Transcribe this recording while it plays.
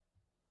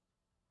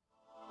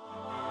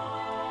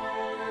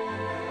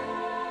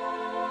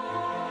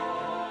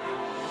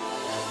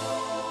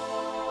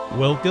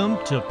Welcome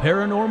to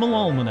Paranormal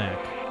Almanac.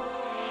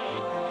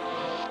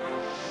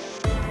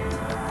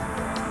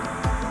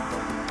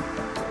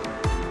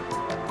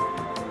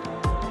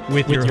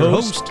 With your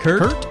host,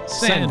 Kurt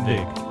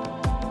Sandvig.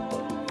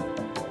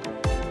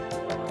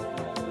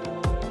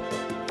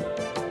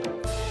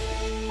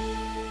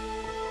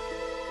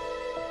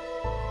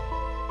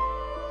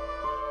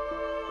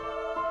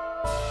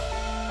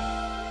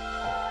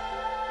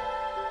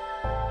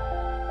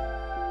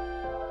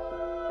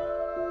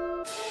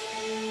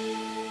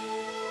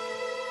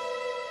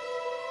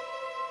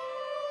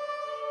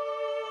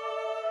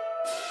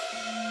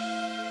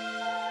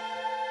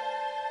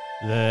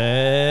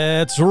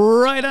 That's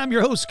right, I'm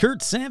your host, Kurt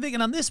Sandvig,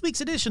 and on this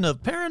week's edition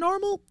of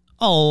Paranormal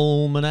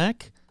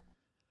Almanac,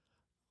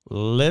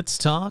 let's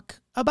talk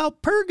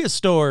about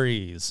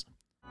Purgastories.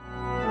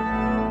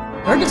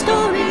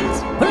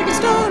 Purgastories,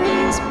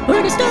 Purgastories,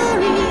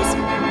 Purgastories.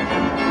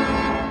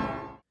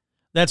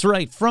 That's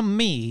right, from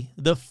me,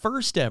 the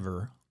first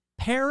ever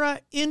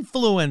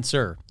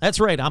para-influencer. That's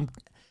right,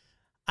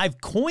 I've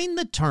coined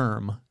the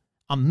term,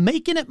 I'm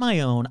making it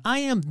my own. I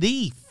am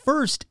the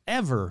first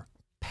ever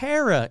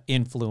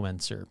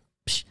para-influencer.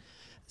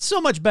 So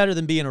much better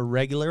than being a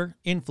regular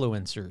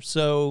influencer.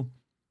 So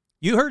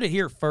you heard it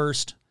here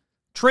first.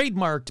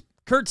 Trademarked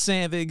Kurt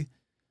Sandvig.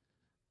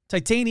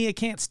 Titania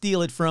can't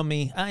steal it from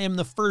me. I am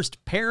the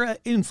first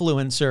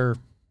para-influencer.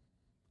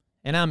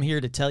 And I'm here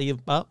to tell you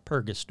about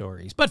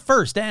Purgastories. But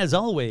first, as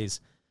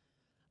always,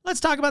 let's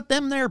talk about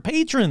them there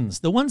patrons.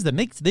 The ones that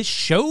make this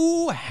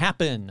show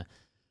happen.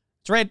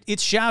 That's right,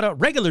 it's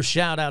regular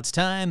shout-outs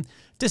time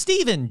to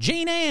Steven,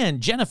 Jane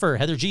Ann, Jennifer,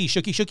 Heather G,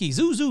 Shooky Shooky,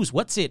 Zuzus,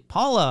 What's It,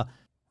 Paula,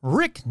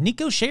 Rick,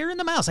 Nico, Sharon,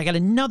 the Mouse. I got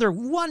another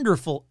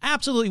wonderful,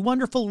 absolutely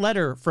wonderful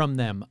letter from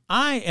them.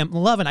 I am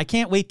loving. I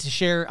can't wait to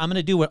share. I'm going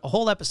to do a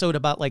whole episode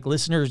about like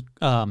listeners'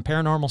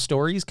 paranormal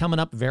stories coming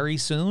up very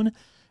soon.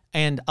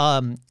 And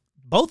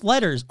both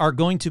letters are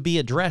going to be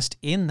addressed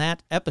in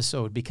that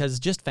episode because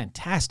just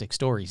fantastic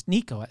stories.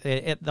 Nico,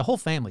 the whole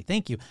family,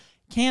 thank you.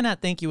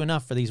 Cannot thank you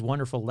enough for these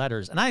wonderful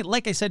letters. And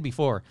like I said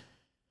before,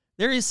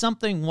 there is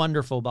something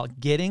wonderful about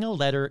getting a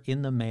letter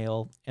in the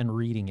mail and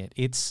reading it.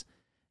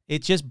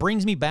 It just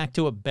brings me back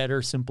to a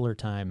better, simpler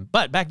time.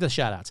 But back to the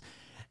shout-outs.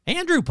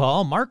 Andrew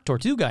Paul, Mark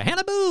Tortuga,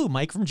 Hannah Boo,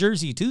 Mike from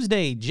Jersey,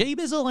 Tuesday, Jay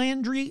Bizzle,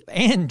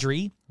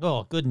 Andry,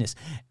 oh goodness,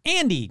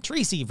 Andy,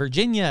 Tracy,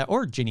 Virginia,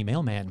 or Ginny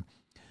Mailman,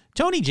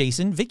 Tony,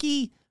 Jason,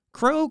 Vicky,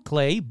 Crow,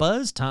 Clay,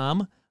 Buzz,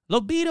 Tom,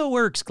 Lobito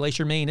Works,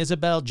 Glacier Maine,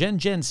 Isabel,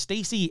 Jen,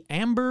 Stacy,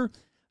 Amber,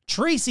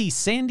 Tracy,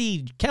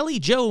 Sandy, Kelly,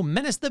 Joe,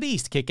 Menace the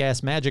Beast,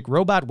 Kick-Ass Magic,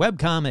 Robot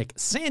Webcomic,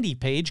 Sandy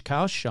Page,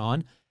 Kyle,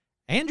 Sean,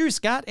 Andrew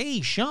Scott,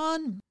 A,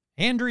 Sean,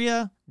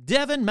 Andrea,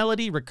 Devin,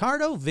 Melody,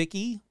 Ricardo,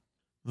 Vicky,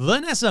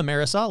 Vanessa,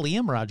 Marisol,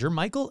 Liam, Roger,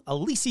 Michael,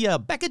 Alicia,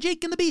 Becca,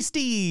 Jake and the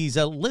Beasties,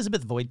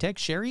 Elizabeth, Voidtech,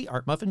 Sherry,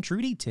 Art Muffin,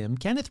 Trudy, Tim,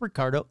 Kenneth,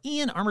 Ricardo,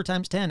 Ian, Armor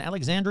Times 10,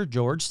 Alexandra,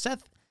 George,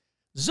 Seth,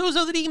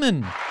 Zozo the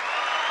Demon,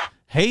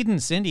 Hayden,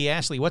 Cindy,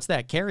 Ashley, What's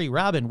That, Carrie,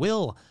 Robin,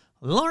 Will,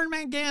 Lauren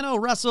Mangano,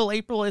 Russell,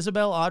 April,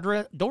 Isabel,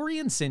 Audra,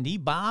 Dorian, Cindy,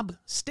 Bob,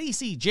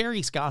 Stacy,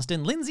 Jerry,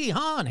 Scoston, Lindsay,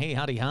 Hahn, Hey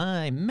Howdy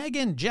Hi,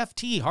 Megan, Jeff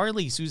T,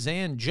 Harley,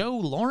 Suzanne, Joe,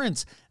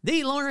 Lawrence,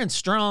 The Lawrence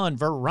Strawn,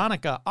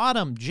 Veronica,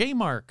 Autumn, J.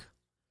 Mark,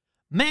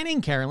 Manning,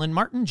 Carolyn,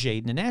 Martin,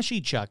 Jade,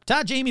 Nanashi, Chuck,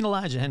 Todd, Jamie, and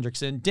Elijah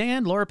Hendrickson,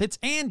 Dan, Laura Pitts,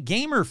 and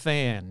Gamer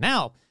Fan.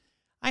 Now,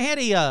 I had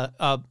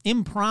a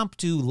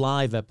impromptu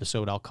live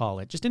episode, I'll call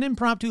it. Just an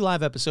impromptu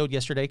live episode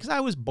yesterday because I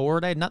was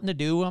bored. I had nothing to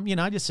do.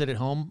 I just sit at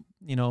home,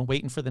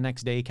 waiting for the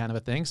next day kind of a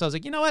thing. So I was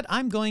like, you know what?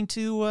 I'm going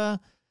to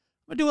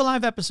do a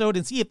live episode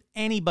and see if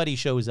anybody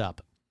shows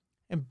up.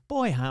 And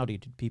boy, howdy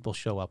did people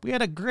show up. We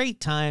had a great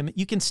time.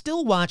 You can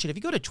still watch it. If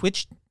you go to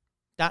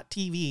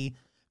twitch.tv,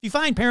 if you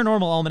find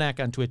Paranormal Almanac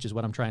on Twitch is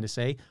what I'm trying to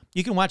say,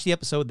 you can watch the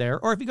episode there.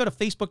 Or if you go to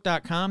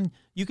facebook.com,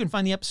 you can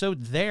find the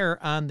episode there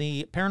on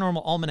the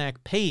Paranormal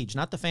Almanac page,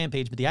 not the fan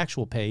page, but the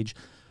actual page,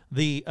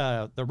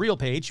 the real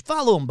page.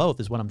 Follow them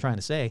both is what I'm trying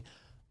to say.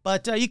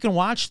 But you can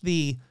watch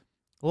the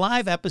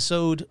live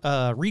episode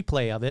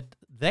replay of it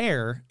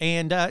there,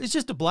 and it's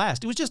just a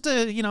blast. It was just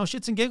a,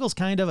 shits and giggles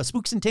kind of, a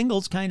spooks and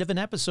tingles kind of an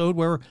episode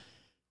where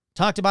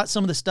talked about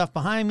some of the stuff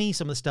behind me,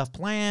 some of the stuff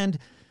planned,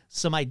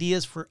 some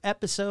ideas for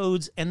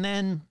episodes, and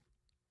then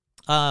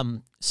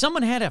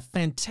someone had a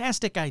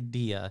fantastic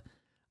idea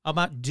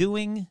about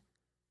doing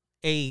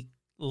a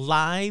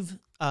live,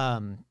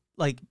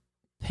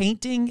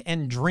 painting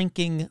and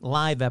drinking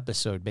live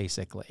episode,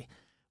 basically,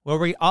 where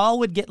we all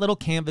would get little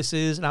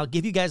canvases, and I'll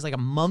give you guys like a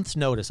month's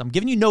notice. I'm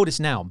giving you notice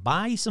now.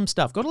 Buy some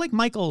stuff. Go to like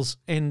Michael's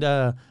and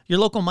your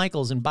local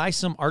Michael's and buy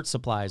some art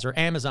supplies, or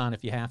Amazon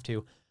if you have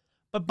to.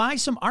 But buy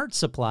some art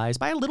supplies,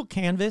 buy a little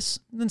canvas,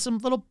 and then some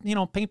little,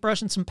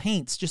 paintbrush and some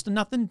paints. Just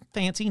nothing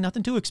fancy,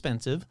 nothing too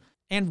expensive.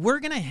 And we're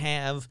going to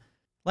have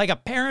like a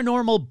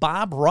paranormal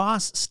Bob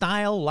Ross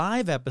style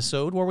live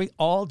episode where we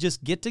all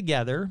just get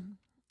together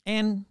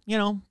and,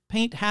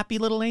 paint happy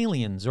little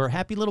aliens or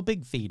happy little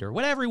big feet or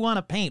whatever we want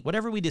to paint,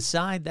 whatever we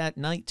decide that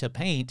night to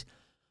paint,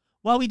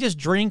 while we just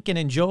drink and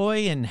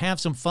enjoy and have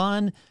some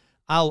fun.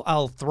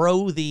 I'll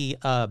throw the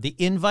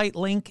invite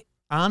link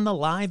on the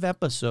live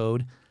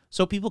episode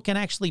so people can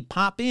actually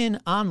pop in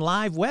on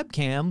live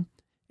webcam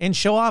and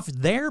show off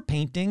their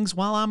paintings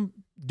while I'm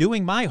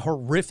doing my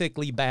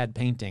horrifically bad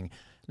painting.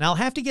 Now, I'll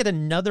have to get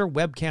another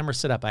web camera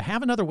set up. I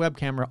have another web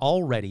camera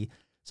already,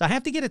 so I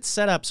have to get it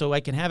set up so I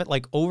can have it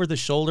like over the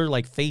shoulder,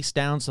 like face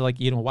down, so like,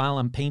 while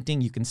I'm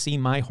painting, you can see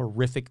my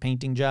horrific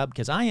painting job,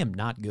 because I am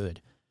not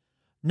good.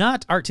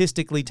 Not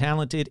artistically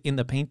talented in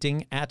the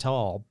painting at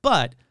all,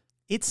 but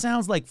it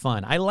sounds like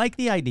fun. I like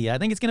the idea. I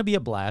think it's going to be a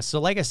blast. So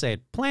like I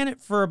said, plan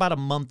it for about a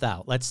month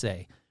out, let's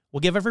say.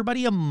 We'll give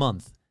everybody a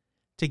month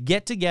to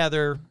get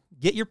together,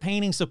 get your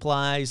painting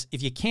supplies.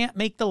 If you can't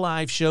make the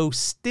live show,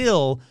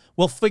 still,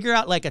 we'll figure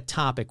out like a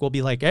topic. We'll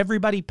be like,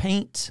 everybody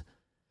paint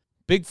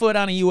Bigfoot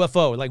on a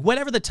UFO. Like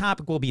whatever the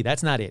topic will be,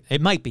 that's not it. It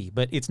might be,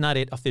 but it's not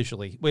it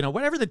officially.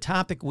 Whatever the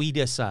topic we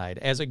decide,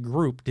 as a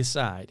group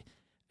decide.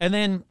 And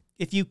then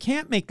if you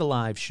can't make the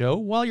live show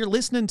while you're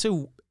listening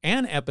to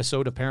an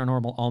episode of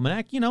Paranormal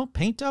Almanac,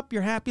 paint up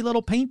your happy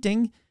little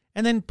painting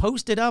and then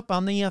post it up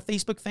on the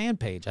Facebook fan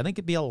page. I think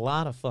it'd be a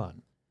lot of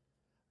fun.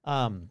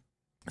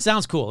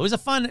 Sounds cool. It was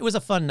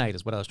a fun night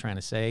is what I was trying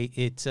to say.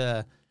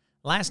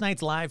 Last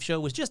night's live show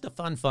was just a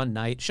fun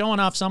night, showing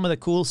off some of the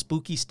cool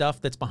spooky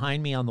stuff that's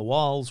behind me on the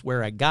walls,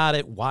 where I got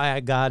it, why I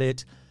got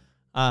it.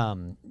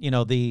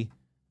 The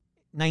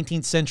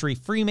 19th century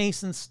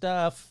Freemason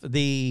stuff,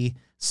 the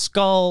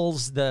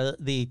skulls,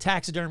 the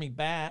taxidermy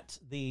bat,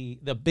 the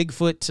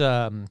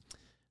Bigfoot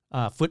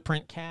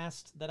footprint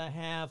cast that I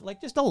have,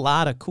 like just a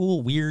lot of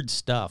cool, weird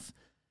stuff.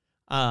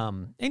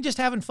 And just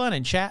having fun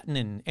and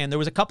chatting. And there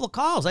was a couple of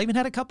calls. I even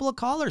had a couple of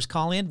callers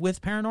call in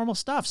with paranormal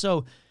stuff.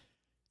 So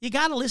you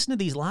got to listen to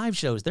these live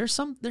shows. There's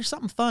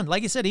something fun.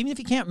 Like I said, even if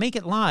you can't make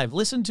it live,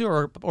 listen to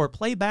or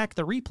play back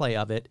the replay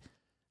of it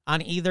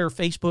on either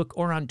Facebook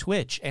or on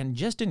Twitch and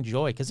just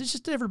enjoy, because it's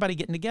just everybody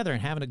getting together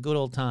and having a good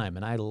old time,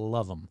 and I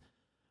love them.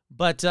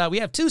 But we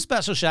have two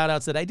special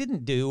shout-outs that I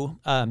didn't do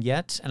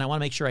yet, and I want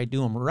to make sure I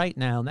do them right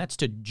now, and that's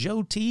to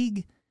Joe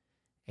Teague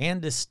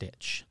and to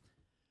Stitch.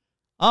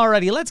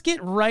 Alrighty, let's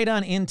get right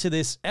on into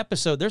this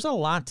episode. There's a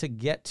lot to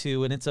get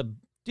to, and it's a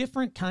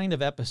different kind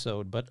of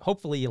episode, but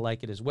hopefully you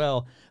like it as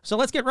well. So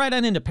let's get right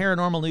on into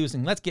paranormal news,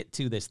 and let's get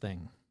to this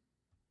thing.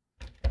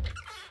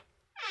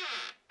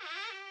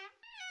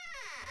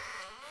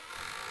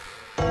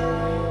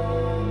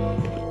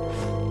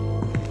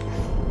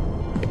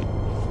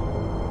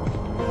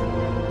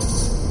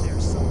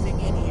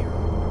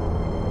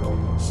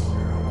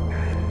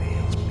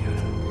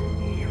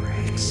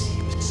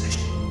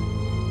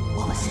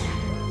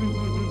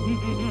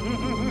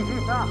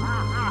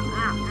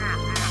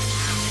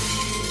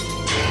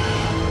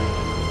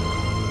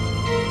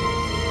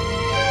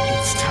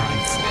 It's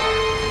time for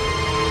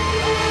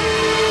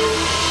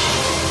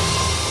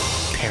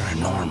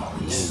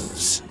Paranormal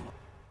News.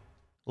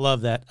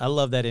 Love that. I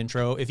love that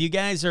intro. If you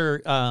guys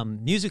are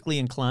musically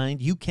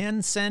inclined, you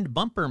can send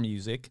bumper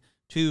music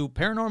to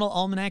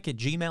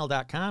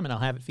paranormalalmanac@gmail.com, and I'll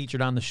have it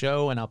featured on the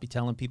show, and I'll be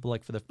telling people,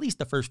 like, for at least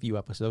the first few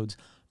episodes.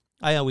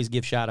 I always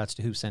give shout-outs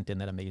to who sent in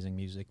that amazing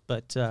music,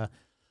 but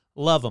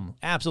love them.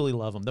 Absolutely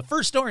love them. The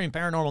first story in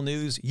paranormal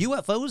news,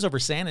 UFOs over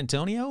San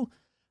Antonio.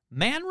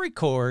 Man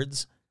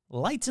records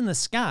lights in the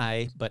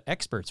sky, but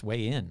experts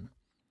weigh in.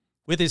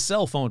 With his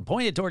cell phone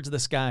pointed towards the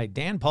sky,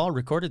 Dan Paul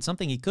recorded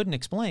something he couldn't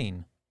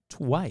explain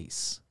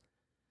twice.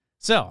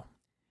 So,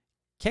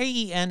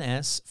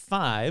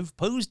 KENS5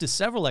 posed to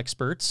several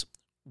experts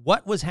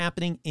what was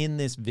happening in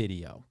this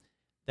video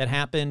that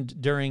happened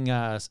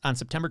on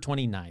September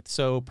 29th.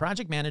 So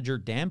project manager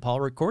Dan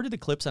Paul recorded the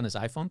clips on his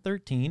iPhone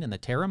 13 in the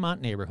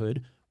Terramont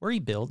neighborhood where he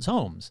builds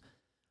homes.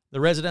 The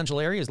residential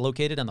area is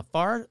located on the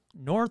far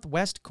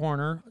northwest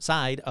corner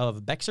side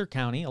of Bexar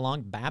County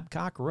along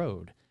Babcock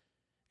Road.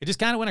 It just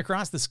kind of went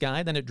across the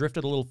sky, then it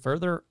drifted a little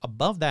further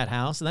above that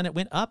house, and then it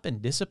went up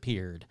and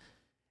disappeared.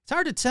 It's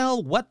hard to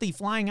tell what the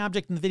flying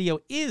object in the video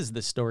is,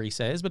 the story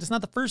says, but it's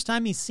not the first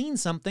time he's seen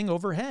something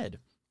overhead.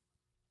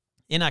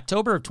 In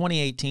October of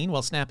 2018,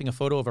 while snapping a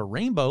photo of a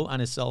rainbow on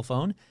his cell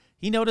phone,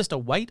 he noticed a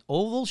white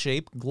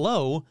oval-shaped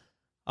glow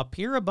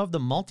appear above the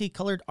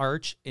multicolored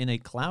arch in a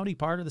cloudy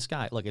part of the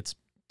sky. Look, it's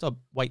a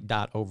white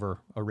dot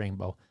over a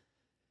rainbow.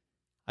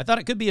 I thought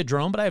it could be a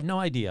drone, but I have no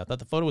idea. I thought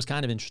the photo was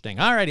kind of interesting.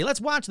 Alrighty, let's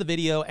watch the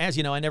video. As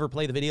you know, I never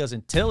play the videos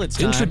until it's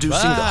time.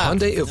 Introducing the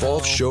Hyundai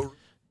Evolve show.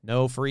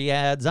 No free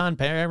ads on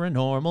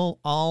Paranormal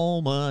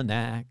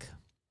Almanac.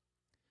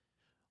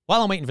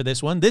 While I'm waiting for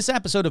this one, this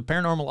episode of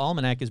Paranormal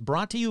Almanac is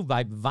brought to you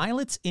by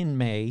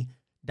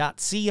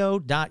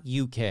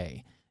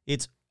violetsinmay.co.uk.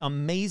 It's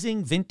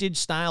amazing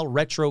vintage-style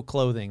retro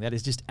clothing that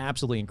is just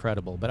absolutely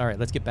incredible. But all right,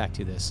 let's get back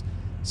to this.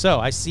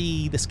 So I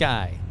see the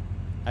sky.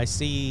 I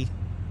see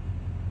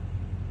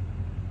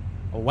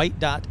a white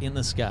dot in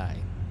the sky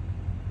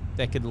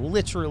that could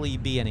literally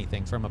be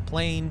anything, from a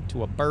plane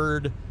to a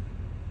bird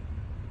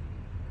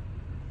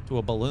to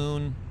a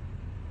balloon.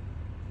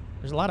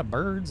 There's a lot of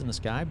birds in the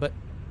sky, but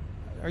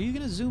are you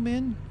going to zoom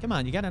in? Come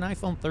on, you got an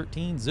iPhone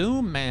 13.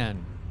 Zoom,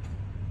 man.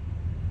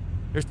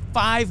 There's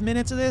 5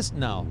 minutes of this?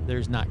 No,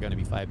 there's not going to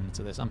be 5 minutes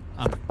of this. I'm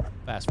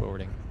fast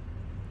forwarding.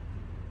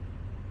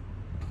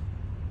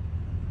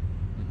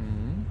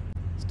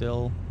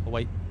 still a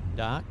white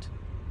dot.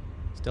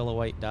 Still a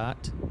white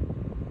dot.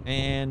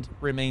 And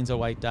remains a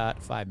white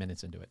dot 5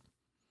 minutes into it.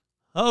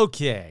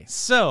 Okay,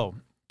 so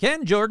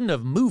Ken Jordan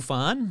of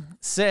MUFON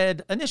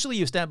said, initially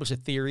you establish a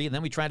theory, and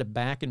then we try to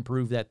back and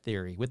prove that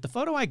theory. With the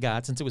photo I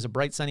got, since it was a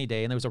bright sunny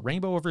day and there was a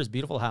rainbow over his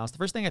beautiful house, the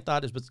first thing I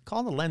thought was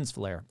called a lens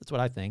flare. That's what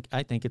I think.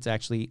 I think it's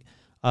actually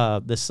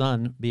the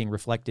sun being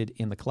reflected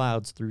in the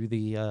clouds through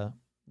the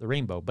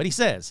rainbow. But he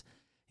says,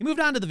 he moved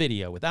on to the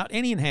video. Without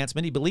any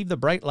enhancement, he believed the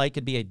bright light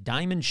could be a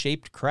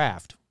diamond-shaped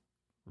craft.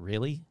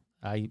 Really?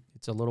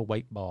 It's a little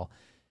white ball.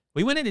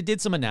 We went in and did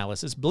some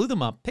analysis, blew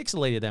them up,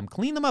 pixelated them,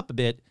 cleaned them up a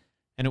bit,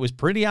 and it was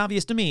pretty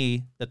obvious to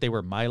me that they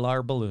were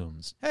Mylar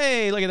balloons.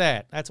 Hey, look at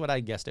that. That's what I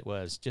guessed it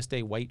was. Just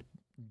a white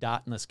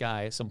dot in the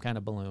sky, some kind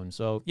of balloon.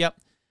 So, yep,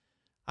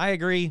 I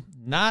agree.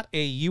 Not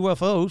a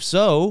UFO,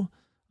 so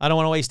I don't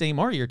want to waste any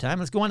more of your time.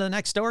 Let's go on to the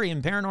next story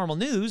in paranormal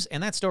news,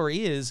 and that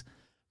story is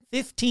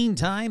 15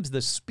 times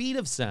the speed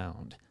of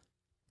sound.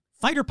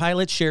 Fighter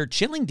pilots shared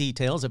chilling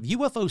details of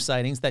UFO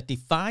sightings that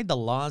defied the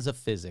laws of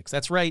physics.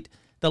 That's right.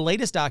 The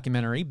latest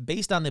documentary,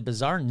 based on the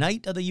bizarre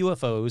night of the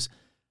UFOs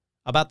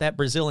about that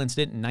Brazil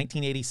incident in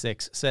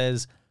 1986,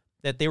 says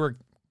that they were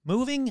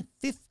moving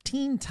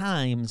 15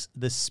 times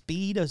the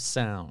speed of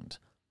sound.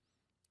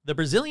 The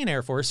Brazilian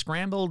Air Force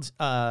scrambled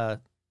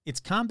its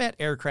combat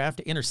aircraft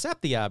to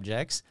intercept the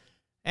objects.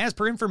 As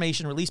per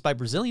information released by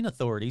Brazilian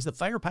authorities, the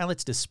fighter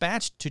pilots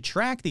dispatched to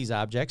track these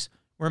objects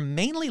were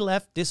mainly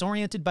left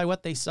disoriented by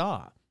what they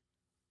saw.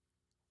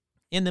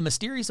 In the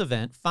mysterious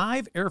event,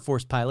 5 Air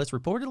Force pilots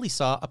reportedly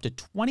saw up to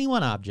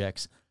 21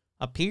 objects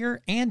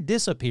appear and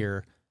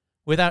disappear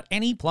without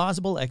any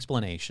plausible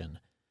explanation.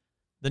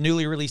 The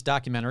newly released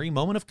documentary,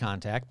 Moment of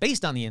Contact,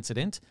 based on the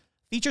incident,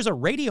 features a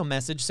radio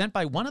message sent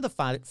by one of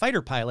the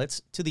fighter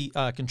pilots to the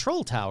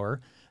control tower.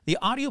 The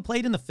audio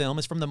played in the film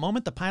is from the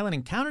moment the pilot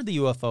encountered the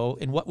UFO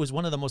in what was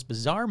one of the most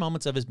bizarre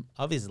moments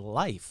of his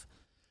life.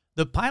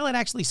 The pilot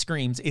actually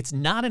screams, "It's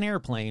not an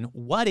airplane.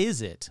 What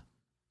is it?"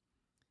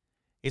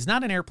 It's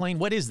not an airplane.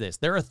 What is this?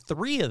 There are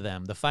 3 of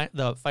them. The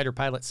fighter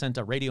pilot sent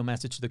a radio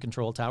message to the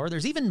control tower.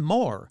 There's even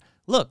more.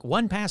 Look,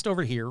 one passed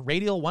over here,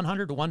 radial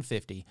 100 to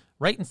 150,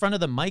 right in front of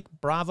the Mike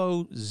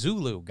Bravo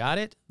Zulu. Got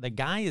it? The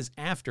guy is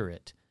after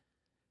it.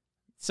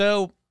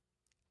 So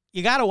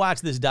you got to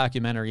watch this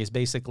documentary is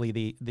basically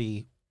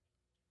the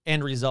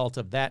end result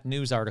of that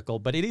news article.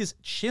 But it is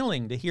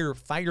chilling to hear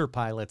fighter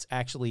pilots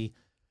actually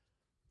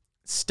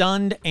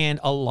stunned and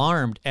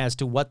alarmed as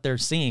to what they're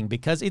seeing,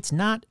 because it's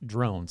not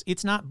drones,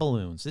 it's not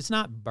balloons, it's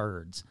not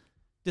birds.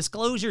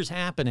 Disclosure's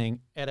happening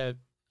at an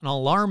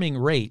alarming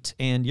rate,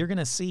 and you're going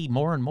to see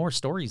more and more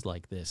stories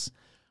like this.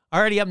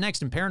 Already up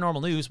next in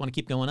paranormal news, want to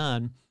keep going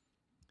on.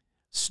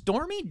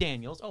 Stormy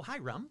Daniels. Oh, hi,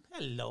 Rum.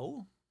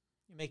 Hello.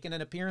 You making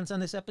an appearance on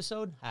this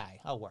episode? Hi,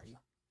 how are you?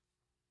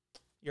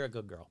 You're a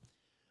good girl.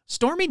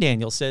 Stormy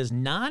Daniels says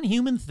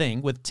non-human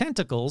thing with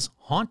tentacles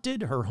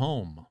haunted her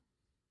home.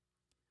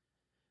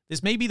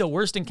 This may be the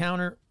worst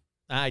encounter.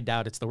 I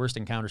doubt it's the worst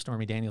encounter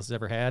Stormy Daniels has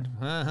ever had.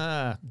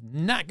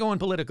 Not going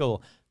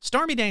political.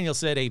 Stormy Daniels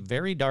said a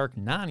very dark,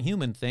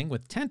 non-human thing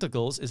with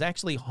tentacles has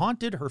actually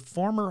haunted her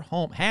former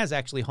home.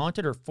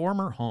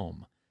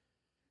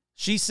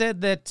 She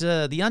said that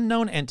the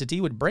unknown entity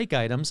would break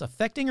items,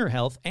 affecting her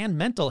health and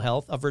mental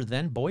health of her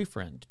then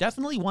boyfriend.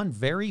 Definitely one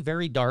very,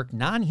 very dark,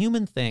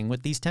 non-human thing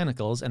with these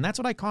tentacles, and that's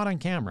what I caught on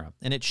camera.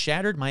 And it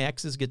shattered my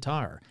ex's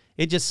guitar.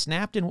 It just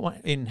snapped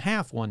in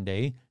half one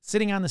day,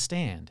 sitting on the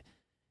stand.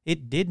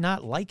 It did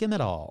not like him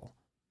at all.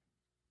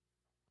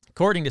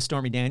 According to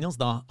Stormy Daniels,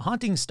 the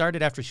haunting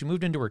started after she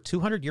moved into her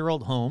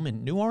 200-year-old home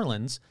in New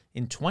Orleans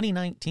in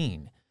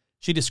 2019.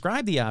 She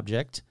described the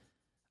object.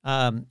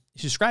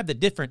 She described the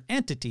different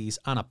entities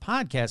on a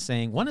podcast,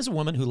 saying, one is a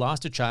woman who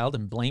lost a child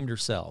and blamed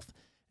herself.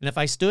 And if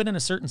I stood in a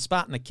certain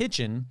spot in the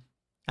kitchen,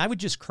 I would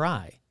just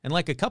cry. And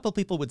like a couple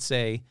people would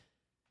say,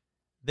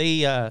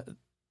 they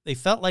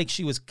felt like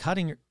she was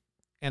cutting,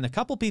 and a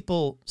couple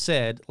people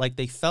said like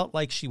they felt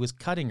like she was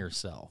cutting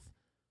herself.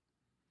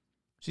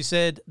 She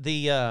said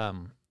the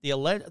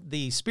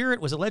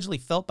spirit was allegedly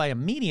felt by a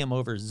medium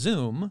over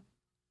Zoom.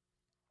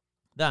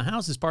 The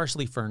house is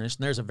partially furnished,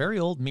 and there's a very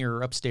old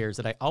mirror upstairs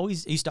that I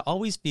used to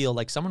always feel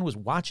like someone was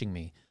watching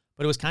me,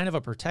 but it was kind of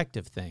a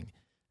protective thing.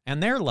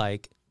 And they're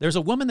like, there's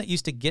a woman that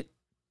used to get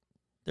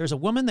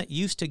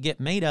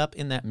made up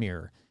in that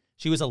mirror.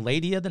 She was a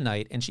lady of the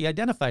night, and she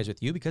identifies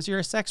with you because you're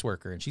a sex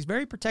worker, and she's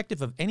very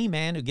protective of any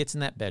man who gets in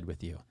that bed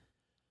with you.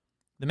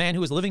 The man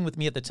who was living with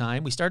me at the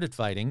time, we started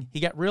fighting. He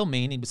got real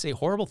mean. He would say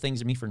horrible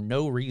things to me for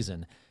no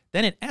reason.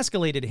 Then it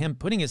escalated to him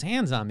putting his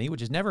hands on me, which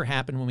has never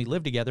happened when we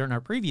lived together in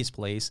our previous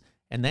place,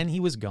 and then he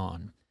was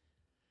gone.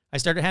 I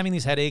started having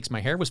these headaches. My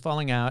hair was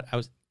falling out.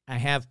 I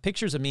have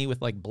pictures of me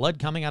with like blood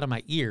coming out of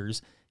my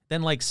ears.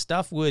 Then like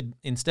stuff would,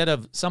 instead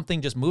of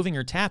something just moving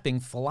or tapping,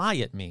 fly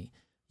at me.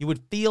 You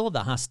would feel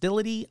the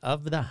hostility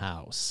of the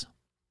house.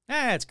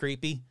 It's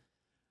creepy.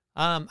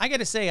 I got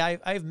to say,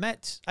 I've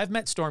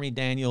met Stormy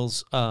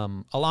Daniels a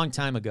long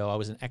time ago. I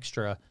was an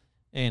extra,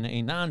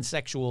 a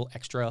non-sexual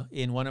extra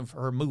in one of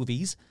her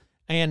movies.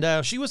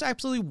 And she was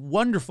absolutely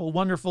wonderful,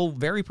 wonderful,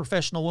 very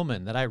professional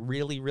woman that I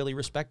really, really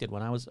respected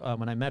when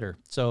I met her.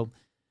 So,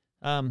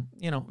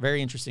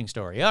 very interesting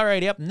story. All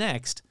right, up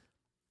next,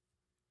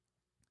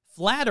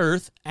 Flat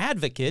Earth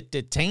advocate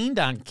detained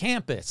on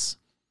campus.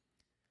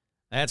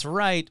 That's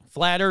right,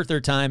 flat earther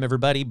time,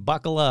 everybody.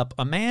 Buckle up.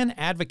 A man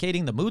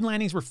advocating the moon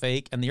landings were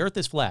fake and the earth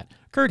is flat.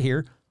 Kurt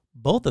here.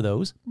 Both of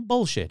those,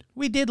 bullshit.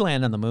 We did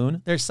land on the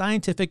moon. There's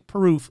scientific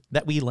proof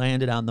that we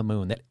landed on the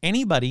moon, that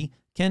anybody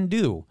can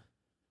do.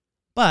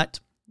 But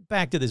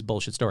back to this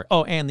bullshit story.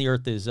 Oh, and the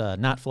earth is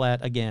not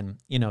flat. Again,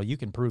 you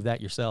can prove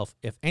that yourself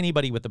if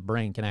anybody with a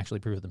brain can actually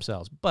prove it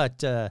themselves.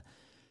 But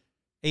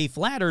a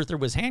flat earther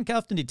was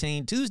handcuffed and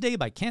detained Tuesday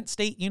by Kent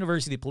State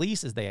University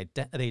police as they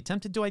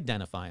attempted to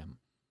identify him.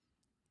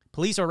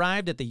 Police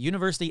arrived at the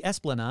University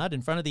Esplanade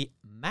in front of the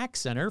Mack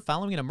Center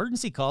following an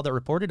emergency call that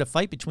reported a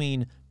fight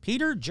between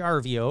Peter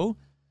Jarvio,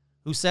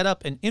 who set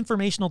up an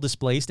informational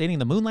display stating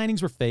the moon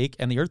landings were fake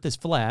and the earth is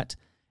flat,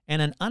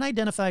 and an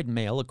unidentified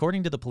male,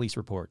 according to the police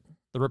report.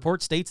 The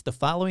report states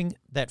following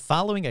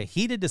a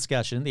heated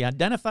discussion, the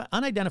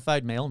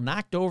unidentified male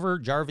knocked over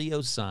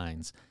Jarvio's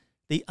signs.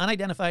 The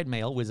unidentified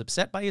male was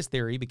upset by his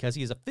theory because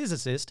he is a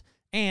physicist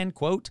and,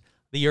 quote,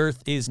 the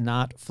earth is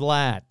not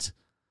flat.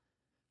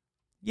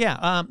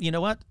 Yeah, you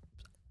know what?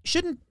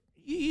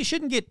 You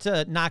shouldn't get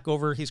knock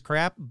over his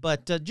crap,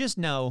 but just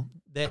know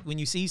that when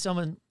you see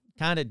someone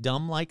kind of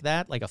dumb like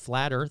that, like a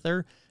flat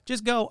earther,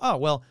 just go, oh,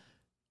 well,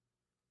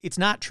 it's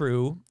not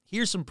true.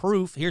 Here's some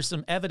proof. Here's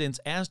some evidence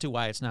as to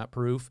why it's not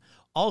proof.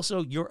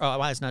 Also,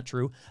 why it's not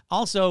true.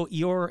 Also,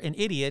 you're an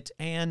idiot,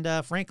 and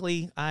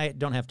frankly, I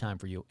don't have time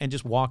for you. And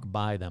just walk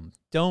by them.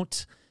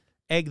 Don't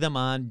egg them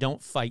on.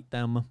 Don't fight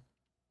them.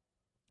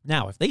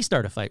 Now, if they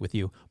start a fight with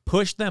you,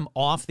 push them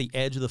off the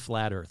edge of the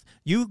flat earth.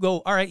 You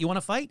go, all right, you want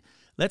to fight?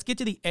 Let's get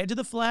to the edge of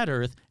the flat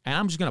earth, and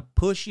I'm just going to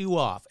push you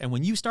off. And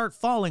when you start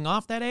falling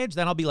off that edge,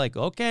 then I'll be like,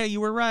 okay,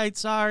 you were right.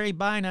 Sorry,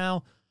 bye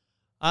now.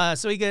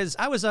 So he goes,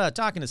 I was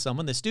talking to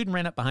someone. The student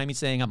ran up behind me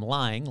saying I'm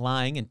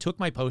lying, and took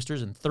my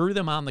posters and threw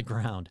them on the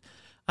ground.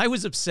 I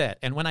was upset,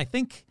 and when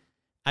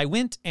I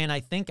went and I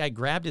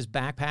grabbed his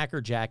backpack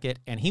or jacket,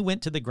 and he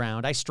went to the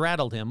ground. I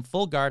straddled him,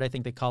 full guard, I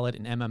think they call it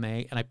in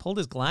MMA, and I pulled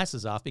his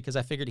glasses off because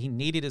I figured he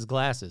needed his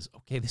glasses.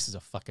 Okay, this is a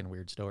fucking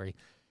weird story.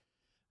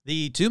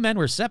 The two men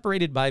were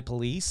separated by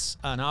police.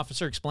 An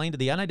officer explained to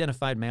the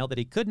unidentified male that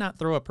he could not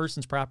throw a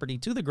person's property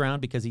to the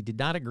ground because he did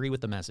not agree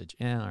with the message.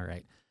 Yeah, all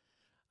right.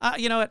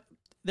 You know what?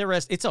 The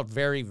rest, it's a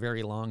very,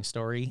 very long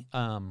story.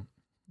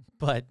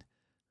 But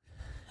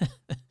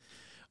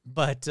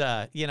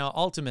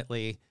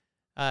ultimately,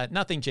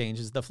 nothing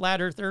changes. The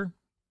flat earther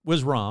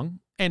was wrong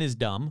and is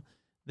dumb.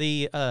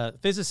 The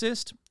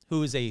physicist,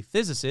 who is a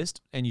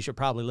physicist, and you should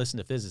probably listen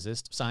to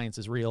physicists, science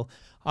is real,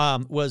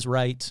 was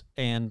right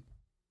and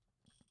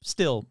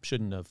still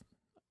shouldn't have,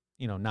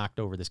 knocked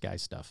over this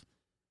guy's stuff.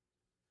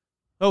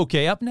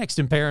 Okay, up next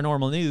in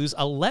paranormal news,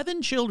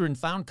 11 children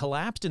found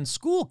collapsed in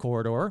school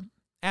corridor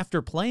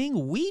after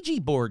playing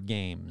Ouija board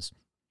games.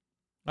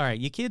 All right,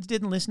 you kids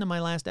didn't listen to my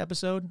last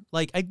episode?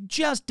 Like, I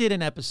just did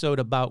an episode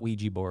about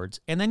Ouija boards,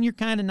 and then you're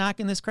kind of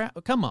knocking this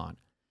crap. Come on.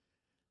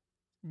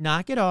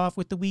 Knock it off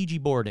with the Ouija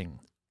boarding.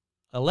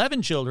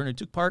 11 children who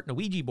took part in a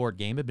Ouija board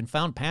game have been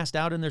found passed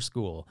out in their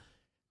school.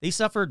 They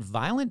suffered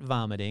violent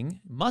vomiting,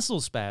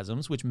 muscle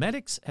spasms, which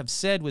medics have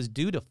said was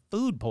due to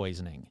food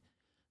poisoning.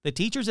 The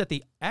teachers at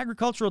the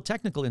Agricultural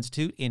Technical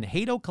Institute in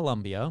Hato,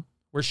 Colombia,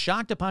 were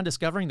shocked upon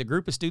discovering the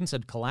group of students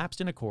had collapsed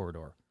in a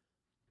corridor.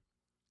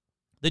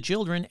 The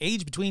children,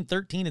 aged between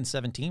 13 and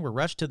 17, were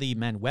rushed to the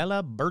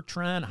Manuela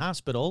Bertrand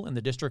Hospital in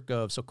the district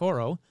of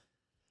Socorro.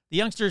 The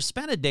youngsters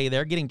spent a day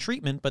there getting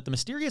treatment, but the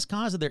mysterious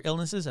cause of their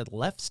illnesses had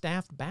left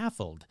staff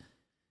baffled.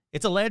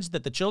 It's alleged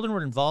that the children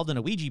were involved in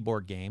a Ouija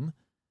board game.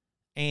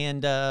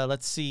 And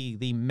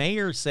the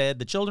mayor said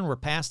the children were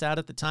passed out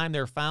at the time they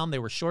were found. They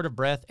were short of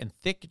breath and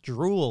thick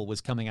drool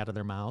was coming out of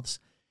their mouths.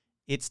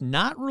 It's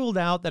not ruled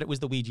out that it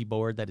was the Ouija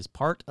board that is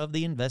part of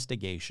the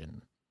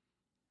investigation.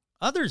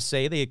 Others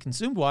say they had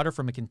consumed water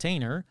from a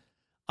container.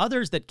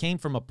 Others that came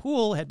from a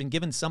pool had been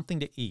given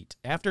something to eat.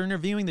 After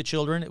interviewing the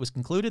children, it was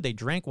concluded they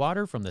drank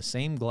water from the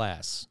same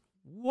glass.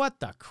 What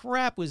the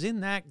crap was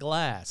in that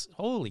glass?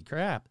 Holy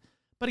crap.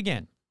 But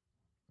again,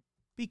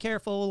 be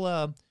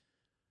careful.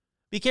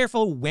 Be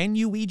careful when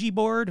you Ouija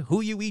board,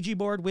 who you Ouija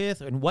board with,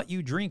 and what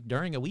you drink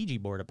during a Ouija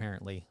board,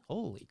 apparently.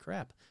 Holy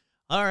crap.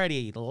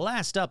 Alrighty,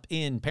 last up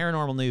in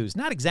paranormal news.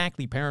 Not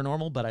exactly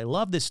paranormal, but I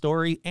love this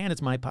story, and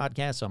it's my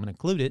podcast, so I'm going to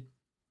include it.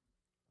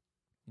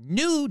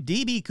 New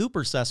D.B.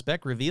 Cooper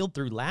suspect revealed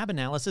through lab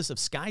analysis of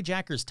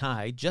Skyjacker's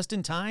tie just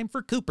in time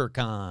for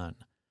CooperCon.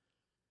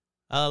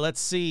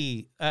 Let's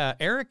see.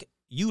 Eric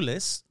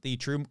Eulis, the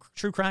true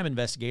crime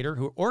investigator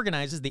who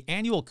organizes the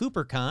annual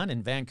CooperCon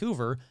in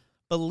Vancouver,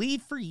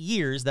 believed for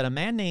years that a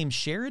man named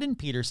Sheridan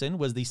Peterson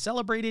was the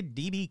celebrated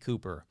D.B.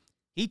 Cooper.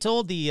 He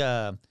told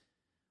the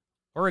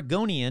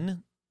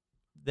Oregonian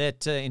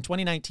that in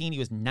 2019 he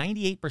was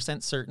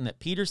 98% certain that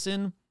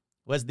Peterson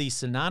was the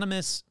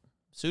pseudonymous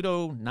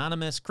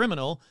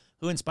criminal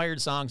who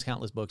inspired songs,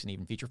 countless books, and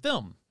even feature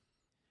film.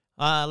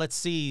 Let's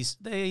see.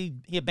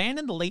 He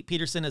abandoned the late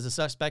Peterson as a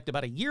suspect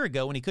about a year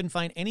ago when he couldn't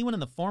find anyone in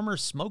the former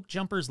smoke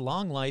jumper's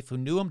long life who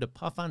knew him to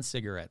puff on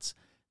cigarettes.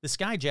 The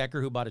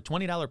skyjacker who bought a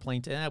 $20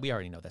 plane ticket, we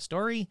already know that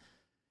story.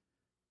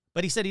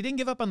 But he said he didn't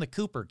give up on the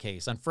Cooper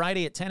case. On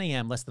Friday at 10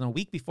 a.m., less than a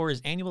week before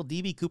his annual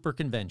D.B. Cooper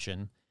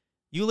convention,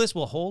 Euless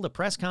will hold a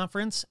press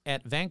conference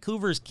at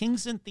Vancouver's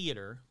Kingston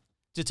Theatre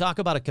to talk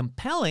about a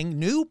compelling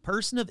new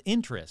person of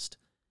interest.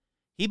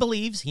 He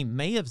believes he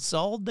may have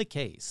solved the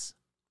case.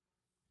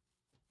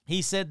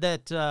 He said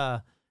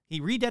that he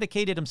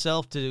rededicated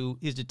himself to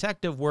his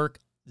detective work,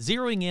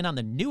 zeroing in on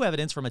the new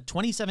evidence from a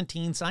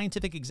 2017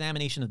 scientific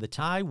examination of the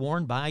tie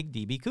worn by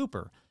D.B.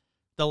 Cooper.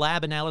 The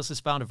lab analysis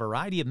found a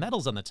variety of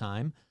metals on the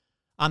tie,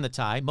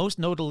 most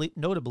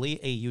notably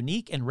a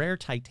unique and rare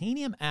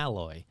titanium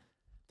alloy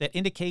that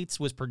indicates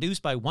was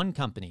produced by one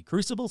company,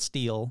 Crucible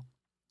Steel,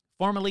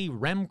 formerly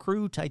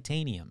Remcrew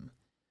Titanium.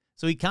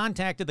 So he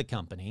contacted the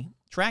company,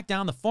 tracked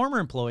down the former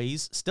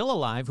employees still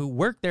alive who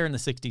worked there in the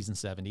 60s and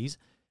 70s,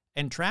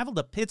 and traveled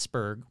to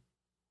Pittsburgh,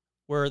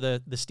 where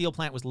the steel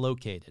plant was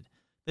located.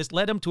 This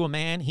led him to a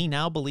man he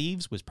now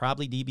believes was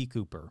probably D.B.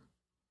 Cooper,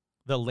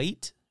 the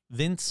late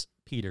Vince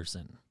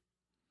Peterson.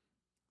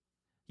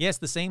 Yes,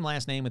 the same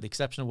last name with the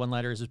exception of one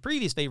letter as his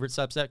previous favorite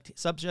suspect.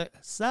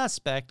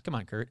 Come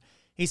on, Kurt.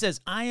 He says,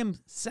 I am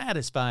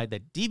satisfied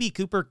that D.B.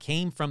 Cooper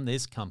came from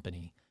this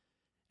company.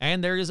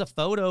 And there is a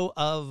photo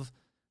of,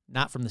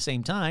 not from the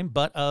same time,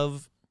 but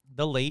of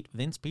the late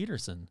Vince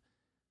Peterson,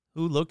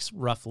 who looks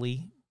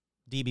roughly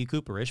D.B.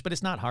 Cooperish, but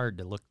it's not hard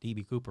to look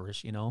D.B.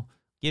 Cooperish, you know.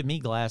 Give me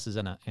glasses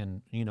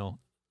and you know,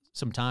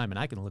 some time, and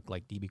I can look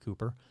like D.B.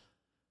 Cooper.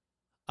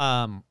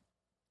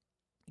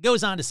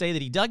 Goes on to say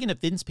that he dug into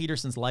Vince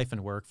Peterson's life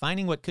and work,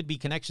 finding what could be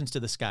connections to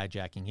the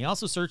skyjacking. He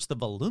also searched the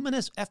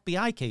voluminous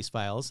FBI case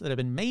files that have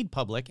been made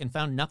public and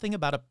found nothing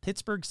about a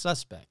Pittsburgh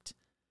suspect.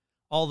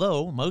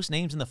 Although most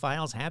names in the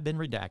files have been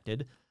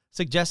redacted,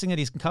 suggesting that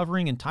he's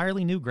covering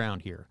entirely new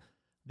ground here.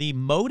 The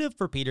motive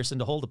for Peterson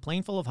to hold a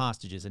plane full of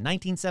hostages. In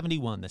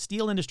 1971, the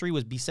steel industry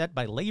was beset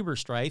by labor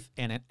strife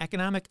and an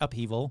economic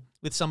upheaval,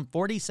 with some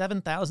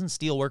 47,000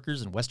 steel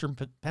workers in western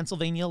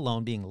Pennsylvania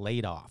alone being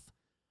laid off.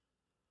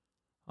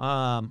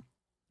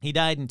 He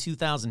died in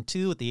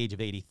 2002 at the age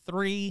of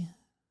 83.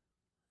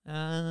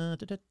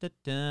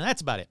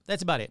 That's about it.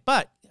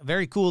 But a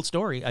very cool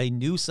story. A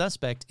new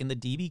suspect in the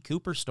D.B.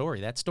 Cooper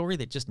story. That story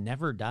that just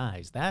never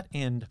dies. That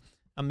and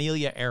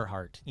Amelia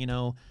Earhart, you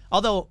know.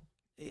 Although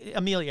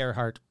Amelia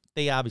Earhart,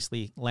 they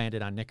obviously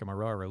landed on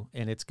Nicomaroro,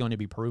 and it's going to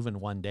be proven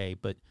one day.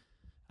 But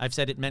I've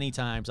said it many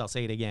times. I'll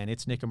say it again.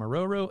 It's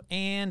Nicomaroro,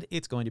 and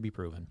it's going to be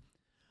proven.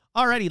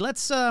 Alrighty,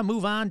 let's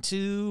move on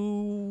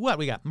to what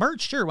we got.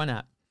 Merch? Sure, why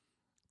not?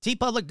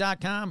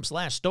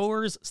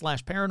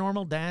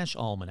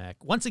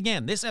 tpublic.com/stores/paranormal-almanac. Once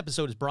again, this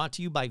episode is brought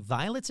to you by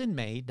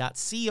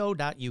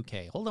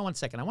violetsinmay.co.uk. Hold on one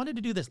second. I wanted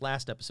to do this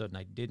last episode, and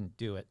I didn't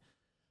do it.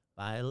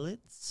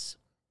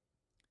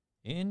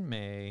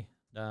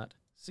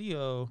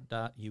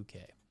 violetsinmay.co.uk.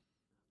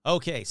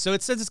 Okay, so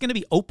it says it's going to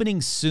be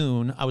opening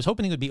soon. I was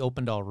hoping it would be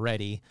opened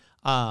already,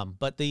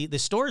 but the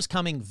store is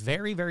coming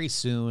very, very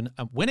soon.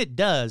 When it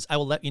does, I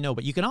will let you know.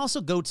 But you can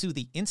also go to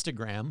the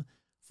Instagram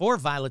for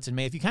Violets in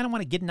May if you kind of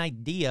want to get an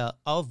idea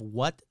of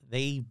what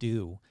they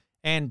do.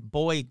 And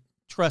boy,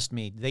 trust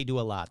me, they do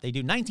a lot. They do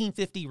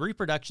 1950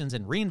 reproductions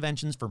and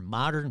reinventions for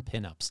modern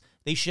pinups.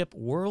 They ship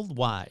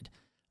worldwide.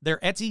 Their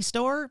Etsy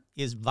store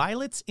is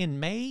Violets in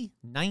May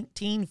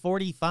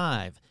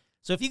 1945.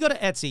 So if you go to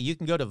Etsy, you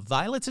can go to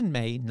Violets in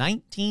May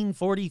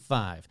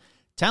 1945.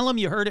 Tell them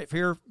you heard it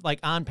here, like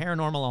on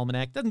Paranormal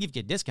Almanac. Doesn't give you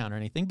a discount or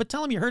anything, but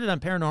tell them you heard it on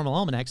Paranormal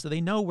Almanac so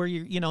they know where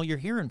you're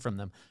hearing from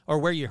them or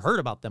where you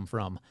heard about them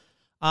from.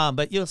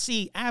 But you'll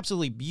see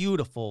absolutely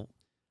beautiful,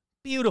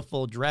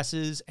 beautiful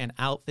dresses and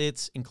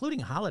outfits, including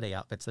holiday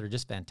outfits that are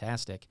just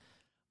fantastic.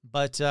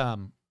 But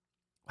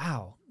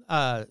wow,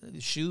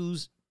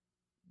 shoes,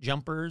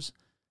 jumpers,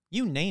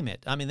 you name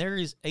it. I mean, there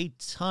is a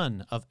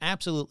ton of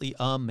absolutely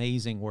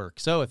amazing work.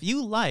 So if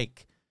you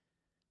like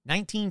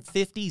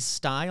 1950s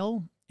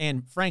style,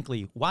 and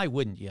frankly, why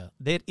wouldn't you?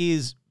 That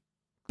is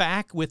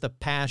back with a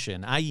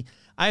passion.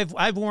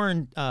 I've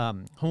worn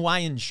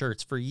Hawaiian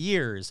shirts for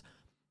years,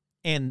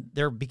 and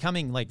they're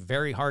becoming like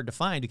very hard to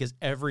find because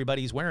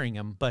everybody's wearing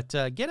them. But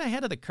get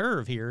ahead of the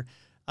curve here,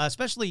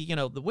 especially, you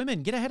know, the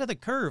women. Get ahead of the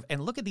curve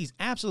and look at these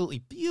absolutely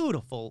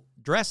beautiful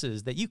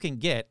dresses that you can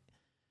get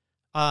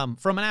from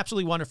an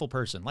absolutely wonderful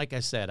person. Like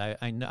I said,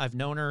 I've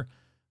known her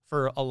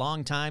for a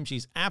long time.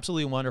 She's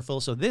absolutely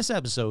wonderful. So this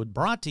episode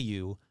brought to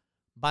you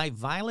by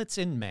Violets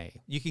in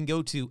May. You can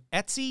go to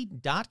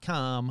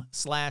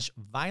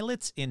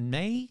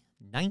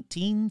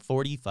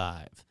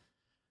etsy.com/violetsinmay1945.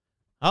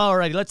 All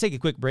righty, let's take a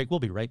quick break. We'll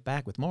be right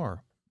back with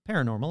more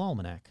Paranormal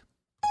Almanac.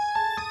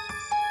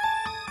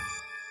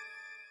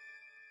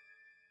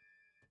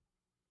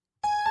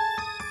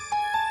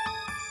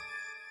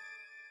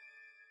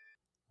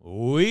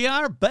 We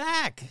are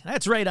back.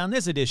 That's right. On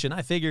this edition,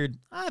 I figured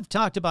I've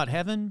talked about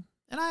heaven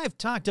and I've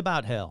talked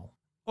about hell.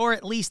 or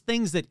at least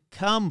things that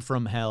come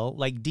from hell,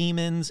 like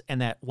demons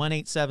and that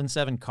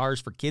 1877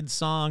 Cars for Kids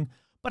song,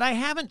 but I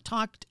haven't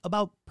talked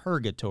about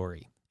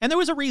purgatory. And there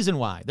was a reason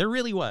why. There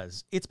really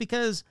was. It's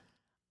because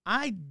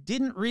I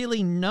didn't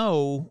really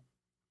know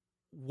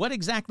what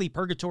exactly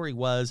purgatory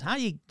was, how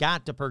you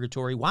got to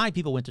purgatory, why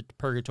people went to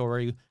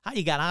purgatory, how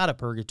you got out of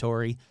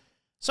purgatory.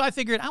 So I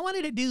figured I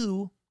wanted to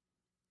do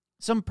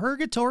some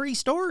purgatory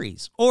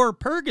stories, or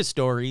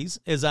purgastories,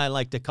 as I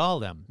like to call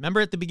them. Remember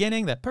at the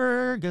beginning, that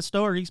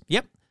purgastories?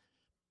 Yep.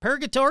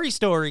 Purgatory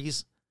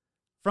stories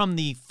from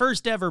the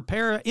first ever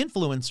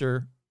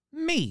para-influencer,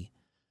 me.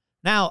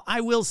 Now,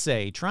 I will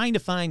say, trying to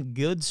find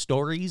good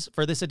stories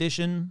for this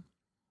edition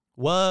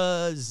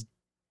was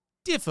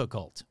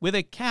difficult, with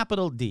a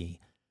capital D.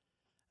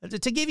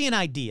 To give you an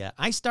idea,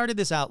 I started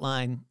this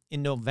outline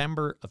in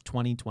November of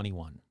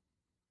 2021.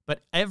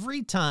 But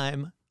every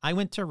time I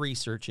went to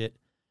research it,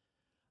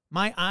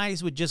 my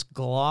eyes would just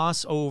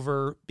gloss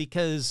over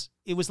because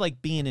it was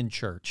like being in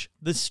church.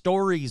 The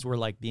stories were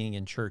like being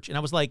in church. And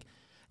I was like,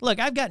 look,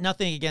 I've got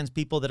nothing against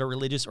people that are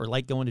religious or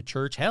like going to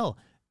church. Hell,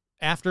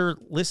 after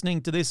listening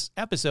to this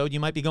episode,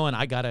 you might be going,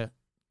 I got to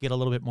get a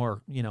little bit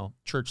more,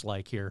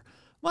 church-like here.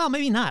 Well,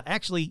 maybe not.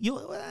 Actually,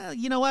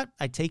 you know what?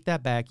 I take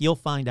that back. You'll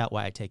find out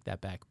why I take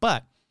that back.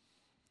 But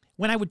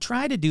when I would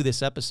try to do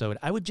this episode,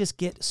 I would just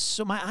get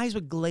my eyes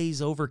would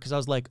glaze over because I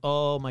was like,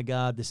 oh my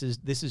God, this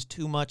is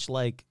too much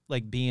like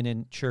being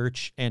in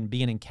church and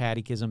being in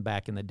catechism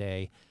back in the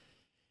day.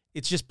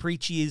 It's just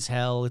preachy as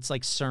hell. It's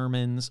like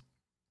sermons.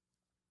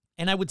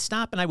 And I would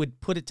stop and I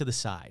would put it to the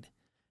side.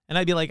 And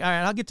I'd be like, all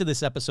right, I'll get to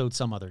this episode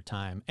some other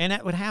time. And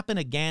that would happen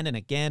again and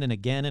again and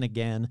again and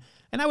again.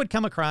 And I would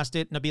come across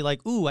it and I'd be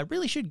like, ooh, I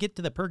really should get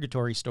to the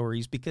purgatory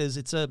stories because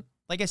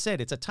like I said,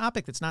 it's a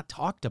topic that's not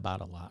talked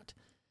about a lot.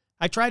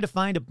 I tried to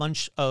find a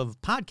bunch of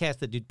podcasts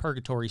that did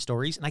purgatory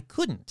stories and I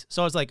couldn't.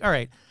 So I was like, all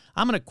right,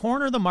 I'm going to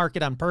corner the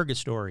market on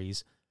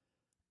purgastories.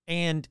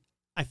 And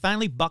I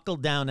finally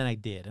buckled down and I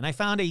did. And I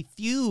found a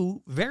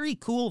few very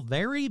cool,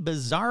 very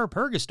bizarre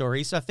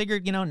purgastories. So I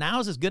figured,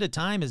 now's as good a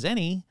time as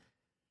any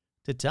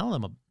to tell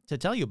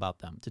you about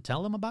them. To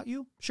tell them about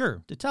you?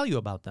 Sure, to tell you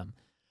about them.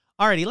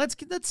 Alrighty,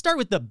 let's start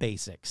with the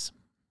basics.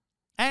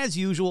 As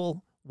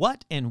usual,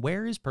 what and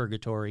where is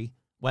purgatory?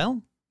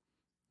 Well,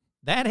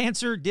 that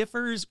answer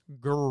differs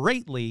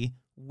greatly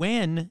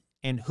when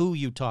and who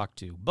you talk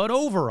to. But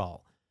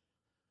overall,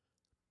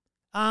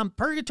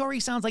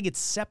 purgatory sounds like it's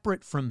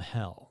separate from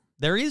hell.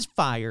 There is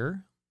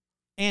fire,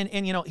 and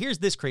here's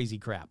this crazy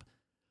crap.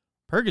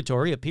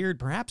 Purgatory appeared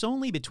perhaps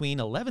only between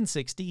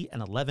 1160 and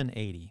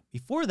 1180.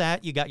 Before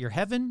that, you got your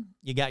heaven,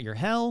 you got your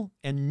hell,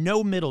 and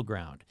no middle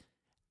ground.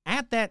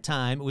 At that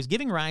time, it was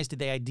giving rise to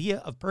the idea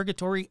of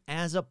purgatory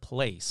as a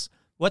place,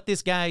 what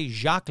this guy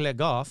Jacques Le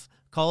Goff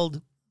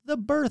called the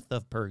birth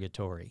of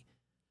purgatory.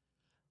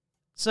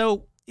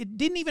 So it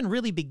didn't even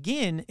really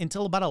begin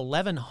until about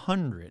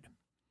 1100.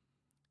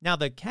 Now,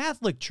 the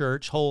Catholic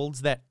Church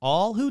holds that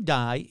all who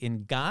die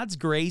in God's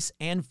grace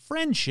and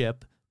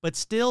friendship but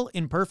still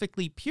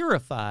imperfectly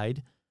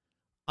purified,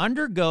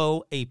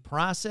 undergo a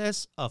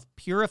process of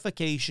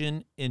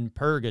purification in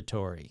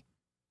purgatory.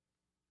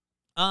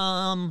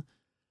 Friends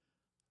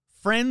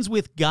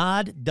with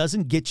God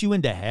doesn't get you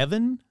into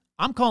heaven?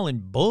 I'm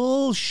calling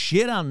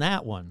bullshit on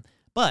that one.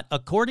 But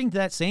according to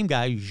that same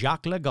guy,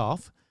 Jacques Le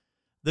Goff,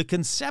 the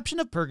conception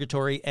of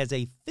purgatory as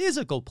a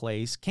physical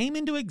place came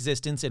into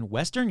existence in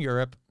Western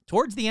Europe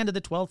towards the end of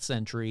the 12th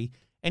century.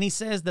 And he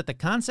says that the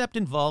concept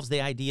involves the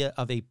idea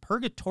of a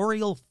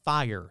purgatorial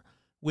fire,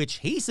 which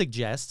he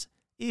suggests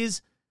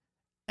is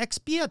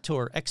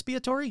expiatory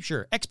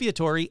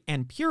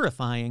and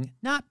purifying,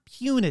 not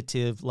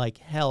punitive like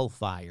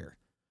hellfire.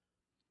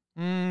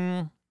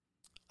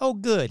 Oh,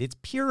 good. It's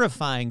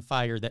purifying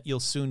fire that you'll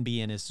soon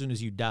be in as soon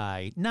as you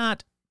die,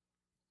 not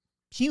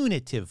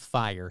punitive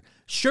fire.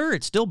 Sure,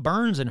 it still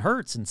burns and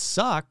hurts and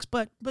sucks,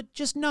 but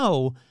just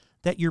know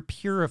that you're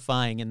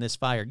purifying in this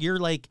fire. You're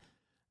like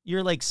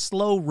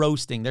slow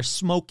roasting. They're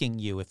smoking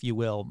you, if you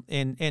will,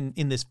 in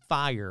this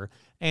fire.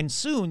 And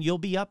soon you'll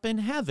be up in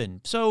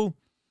heaven. So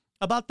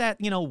about that,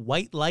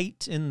 white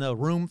light in the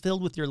room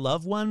filled with your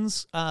loved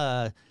ones,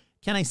 can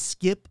I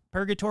skip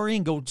purgatory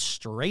and go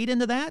straight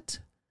into that?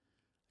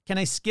 Can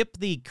I skip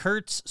the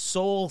Kurt's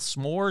Soul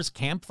S'mores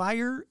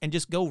campfire and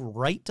just go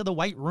right to the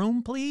white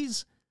room,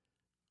 please?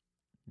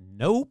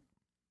 Nope.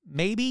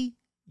 Maybe.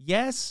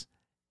 Yes.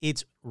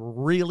 It's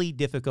really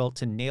difficult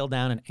to nail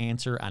down an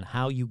answer on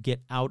how you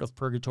get out of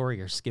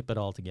purgatory or skip it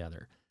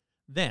altogether.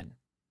 Then,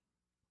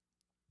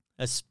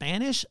 a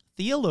Spanish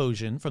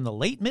theologian from the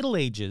late Middle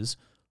Ages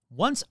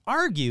once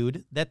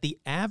argued that the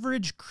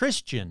average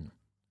Christian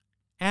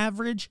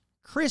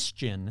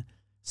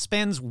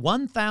spends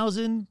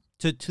 1,000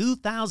 to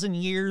 2,000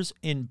 years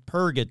in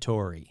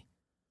purgatory.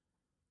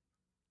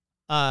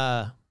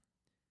 We're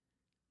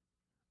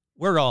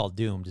all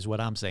doomed, is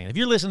what I'm saying. If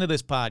you're listening to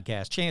this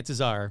podcast,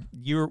 chances are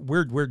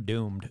we're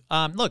doomed.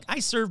 Look, I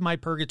served my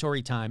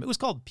purgatory time. It was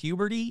called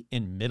puberty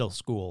in middle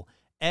school.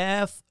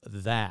 F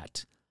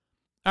that.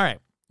 All right,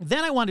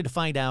 Then I wanted to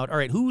find out, all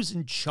right, who's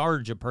in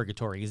charge of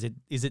purgatory? Is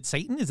it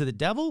Satan? Is it the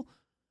devil?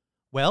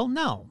 Well,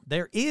 no.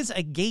 There is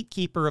a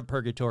gatekeeper of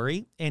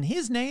purgatory, and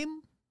his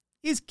name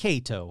is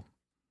Cato.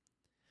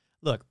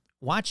 Look,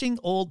 watching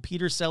old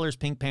Peter Sellers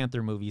Pink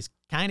Panther movies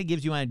kind of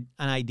gives you an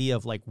idea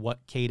of like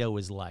what Cato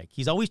is like.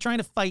 He's always trying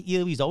to fight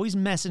you. He's always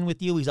messing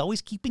with you. He's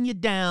always keeping you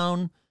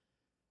down.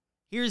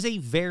 Here's a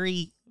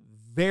very,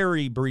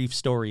 very brief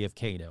story of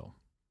Cato.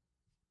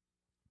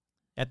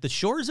 At the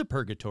shores of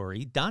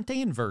purgatory, Dante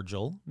and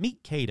Virgil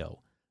meet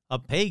Cato, a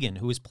pagan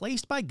who is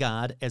placed by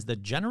God as the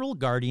general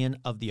guardian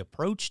of the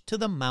approach to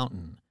the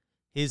mountain.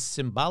 His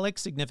symbolic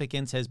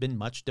significance has been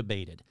much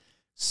debated.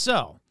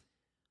 So,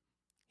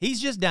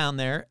 he's just down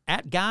there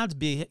at God's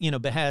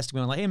behest,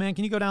 going like, hey, man,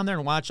 can you go down there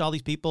and watch all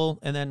these people?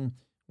 And then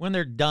when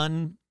they're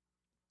done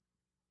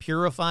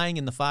purifying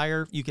in the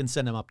fire, you can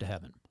send them up to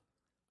heaven.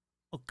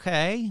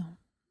 Okay.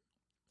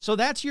 So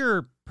that's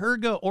your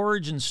Purga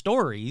origin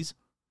stories.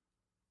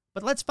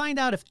 But let's find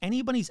out if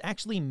anybody's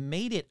actually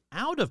made it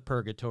out of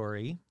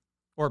purgatory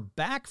or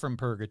back from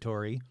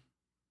purgatory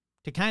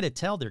to kind of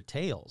tell their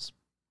tales.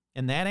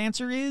 And that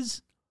answer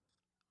is,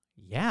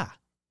 yeah.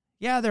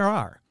 Yeah, there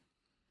are.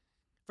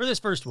 For this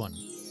first one,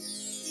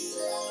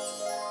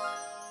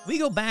 we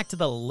go back to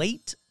the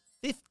late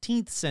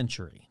 15th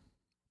century.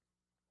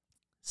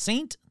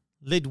 Saint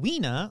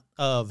Lidwina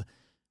of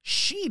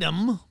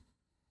Schiedam,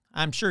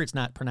 I'm sure it's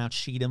not pronounced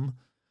Schiedam,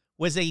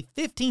 was a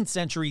 15th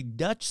century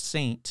Dutch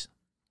saint,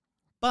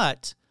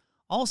 but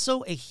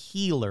also a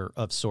healer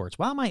of sorts.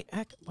 Wow,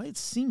 it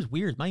seems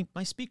weird. My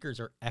speakers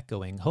are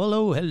echoing.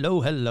 Hello,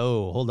 hello,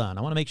 hello. Hold on.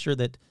 I want to make sure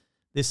that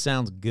this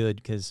sounds good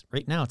because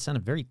right now it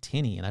sounded very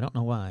tinny and I don't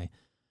know why.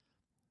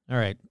 All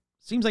right.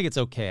 Seems like it's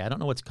okay. I don't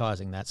know what's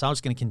causing that, so I'm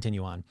just going to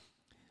continue on.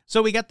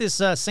 So we got this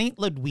Saint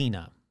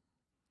Lidwina.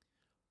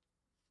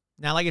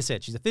 Now, like I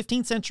said, she's a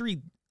 15th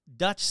century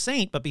Dutch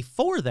saint, but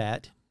before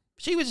that,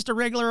 she was just a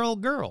regular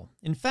old girl.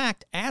 In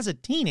fact, as a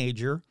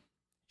teenager,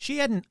 she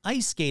had an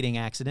ice skating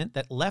accident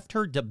that left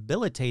her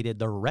debilitated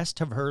the rest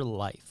of her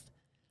life.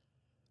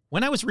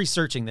 When I was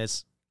researching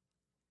this,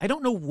 I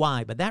don't know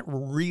why, but that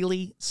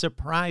really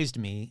surprised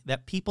me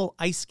that people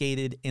ice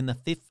skated in the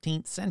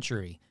 15th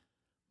century.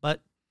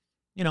 But,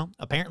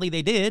 apparently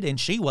they did, and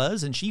she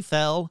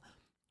fell.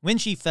 When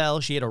she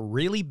fell, she had a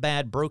really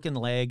bad broken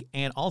leg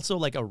and also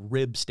like a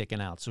rib sticking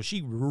out. So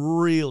she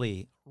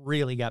really,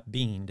 really got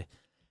beaned.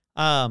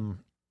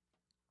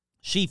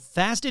 She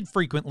fasted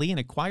frequently and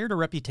acquired a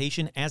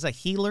reputation as a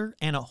healer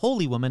and a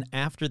holy woman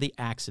after the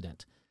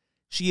accident.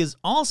 She is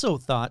also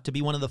thought to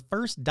be one of the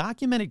first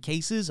documented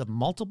cases of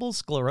multiple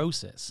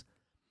sclerosis.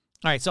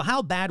 All right, so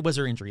how bad was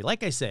her injury?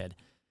 Like I said,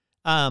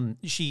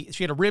 she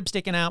had a rib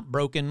sticking out,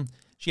 broken.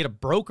 She had a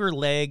broke her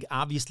leg,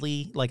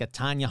 obviously, like a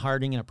Tanya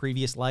Harding in a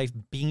previous life,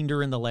 beamed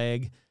her in the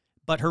leg.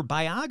 But her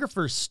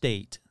biographers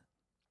state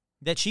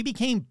that she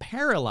became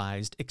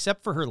paralyzed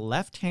except for her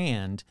left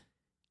hand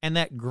and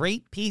that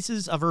great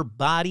pieces of her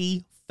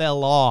body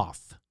fell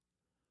off.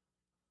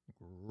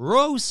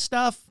 Gross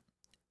stuff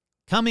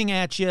coming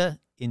at you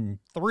in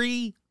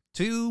 3,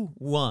 2,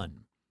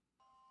 1.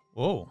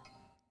 Whoa,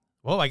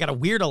 I got a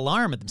weird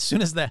alarm as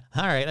soon as that.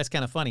 All right, that's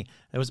kind of funny.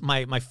 That was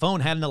my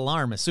phone had an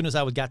alarm as soon as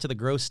I got to the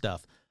gross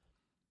stuff.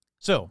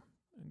 So,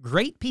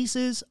 great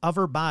pieces of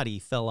her body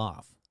fell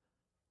off.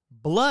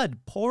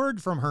 Blood poured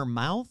from her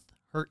mouth,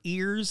 her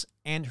ears,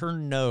 and her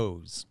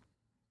nose.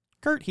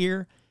 Kurt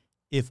here.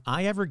 If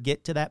I ever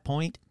get to that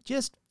point,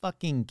 just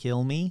fucking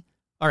kill me.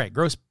 All right,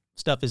 gross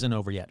stuff isn't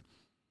over yet.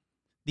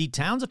 The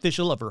town's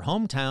official of her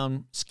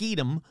hometown,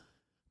 Schiedam,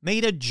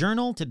 made a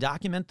journal to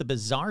document the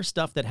bizarre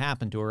stuff that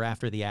happened to her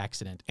after the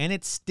accident. And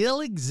it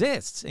still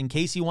exists in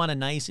case you want a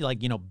nice,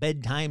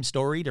 bedtime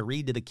story to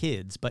read to the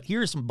kids. But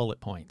here are some bullet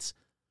points.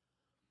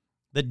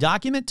 The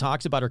document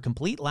talks about her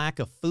complete lack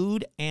of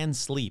food and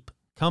sleep.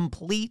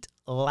 Complete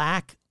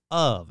lack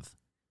of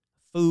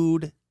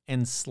food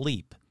and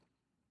sleep.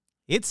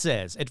 It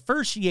says, at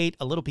first she ate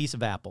a little piece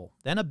of apple,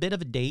 then a bit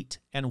of a date,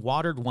 and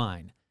watered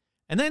wine.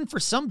 And then for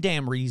some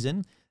damn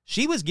reason,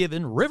 she was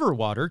given river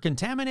water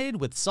contaminated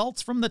with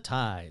salts from the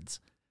tides.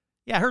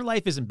 Yeah, her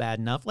life isn't bad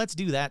enough. Let's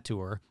do that to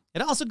her.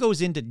 It also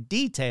goes into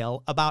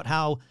detail about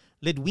how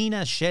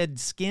Lidwina shed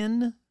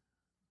skin,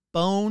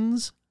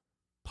 bones,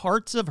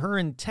 parts of her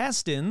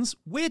intestines,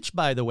 which,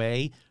 by the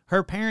way,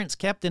 her parents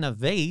kept in a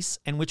vase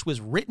and which was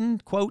written,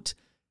 quote,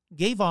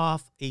 gave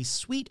off a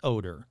sweet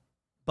odor.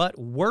 But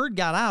word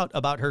got out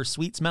about her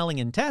sweet-smelling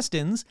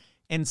intestines,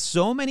 and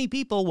so many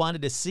people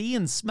wanted to see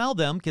and smell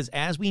them because,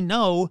 as we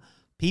know,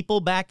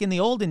 people back in the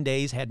olden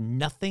days had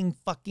nothing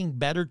fucking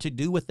better to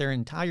do with their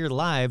entire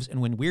lives,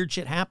 and when weird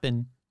shit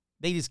happened,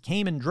 they just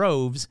came in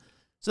droves.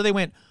 So they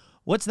went,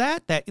 what's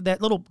that?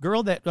 That little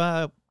girl that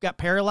got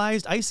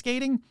paralyzed ice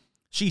skating?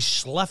 She's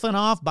sloughing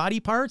off body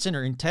parts and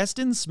her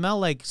intestines smell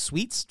like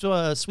sweet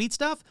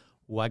stuff?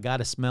 Oh, I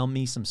gotta smell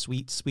me some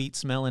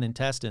sweet-smelling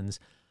intestines.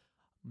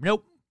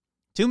 Nope.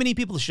 Too many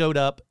people showed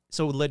up,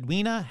 so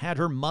Lidwina had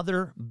her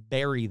mother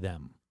bury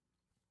them.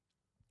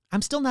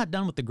 I'm still not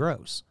done with the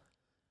gross.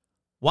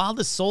 While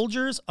the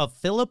soldiers of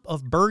Philip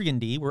of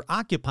Burgundy were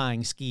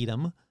occupying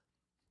Skedum,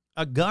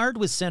 a guard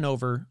was sent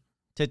over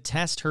to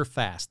test her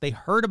fast. They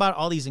heard about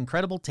all these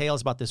incredible tales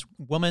about this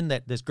woman,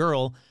 this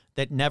girl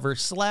that never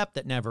slept,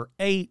 that never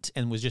ate,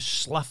 and was just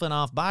sloughing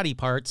off body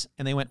parts.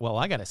 And they went, well,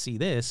 I got to see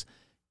this.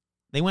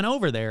 They went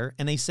over there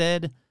and they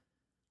said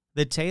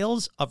the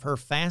tales of her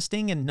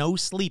fasting and no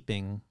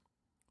sleeping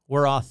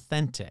were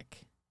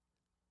authentic.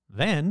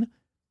 Then,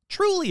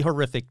 truly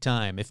horrific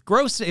time. If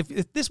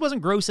this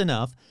wasn't gross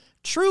enough,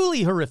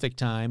 truly horrific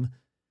time,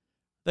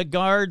 the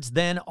guards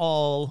then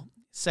all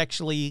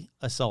sexually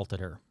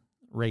assaulted her,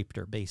 raped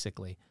her,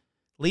 basically,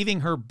 leaving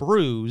her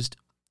bruised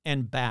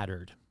and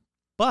battered.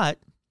 But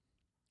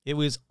it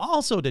was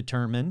also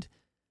determined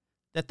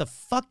that the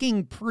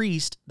fucking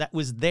priest that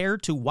was there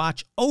to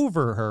watch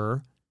over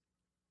her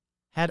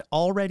had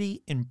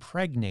already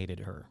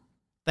impregnated her.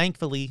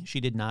 Thankfully, she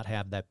did not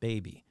have that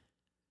baby.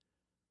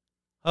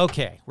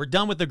 Okay, we're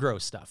done with the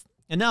gross stuff.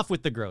 Enough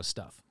with the gross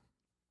stuff.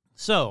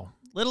 So,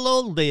 little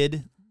old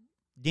Lyd,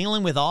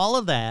 dealing with all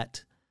of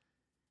that,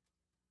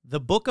 the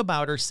book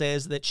about her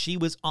says that she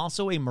was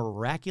also a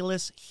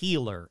miraculous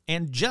healer.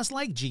 And just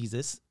like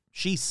Jesus,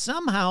 she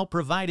somehow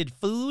provided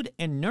food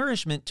and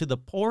nourishment to the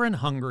poor and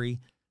hungry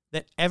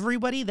that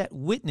everybody that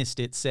witnessed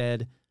it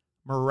said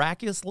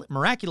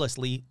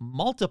miraculously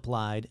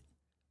multiplied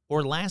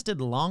or lasted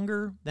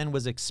longer than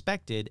was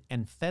expected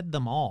and fed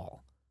them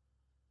all.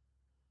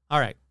 All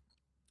right.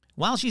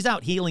 While she's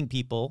out healing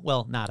people,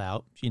 well, not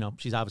out,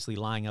 she's obviously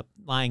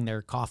lying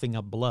there coughing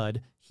up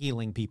blood,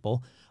 healing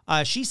people.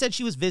 She said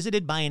she was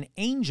visited by an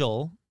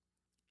angel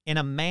and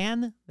a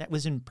man that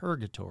was in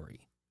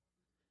purgatory.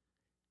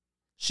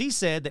 She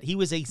said that he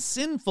was a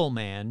sinful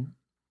man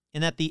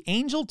and that the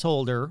angel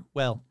told her,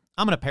 well,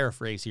 I'm going to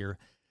paraphrase here.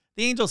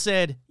 The angel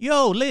said,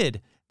 yo,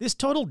 Lyd, this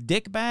total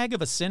dickbag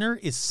of a sinner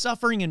is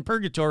suffering in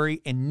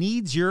purgatory and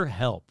needs your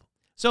help.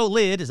 So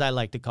Lyd, as I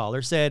like to call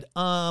her, said,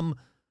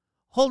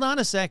 hold on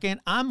a second.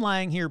 I'm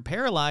lying here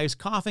paralyzed,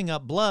 coughing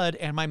up blood,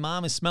 and my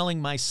mom is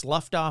smelling my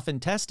sloughed off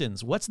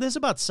intestines. What's this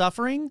about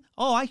suffering?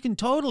 Oh, I can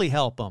totally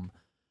help him.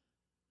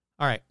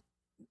 All right,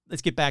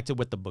 let's get back to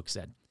what the book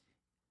said.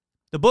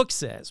 The book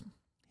says,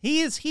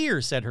 he is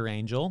here, said her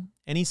angel,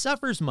 and he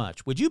suffers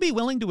much. Would you be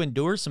willing to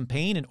endure some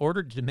pain in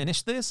order to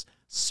diminish this?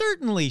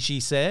 Certainly,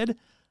 she said.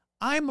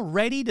 I'm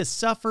ready to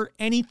suffer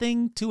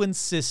anything to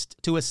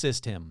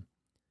assist him.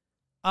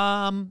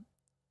 What?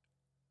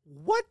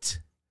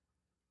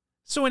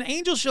 So an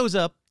angel shows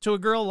up to a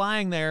girl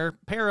lying there,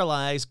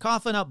 paralyzed,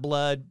 coughing up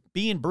blood,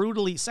 being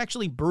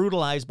sexually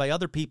brutalized by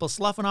other people,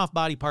 sloughing off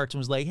body parts, and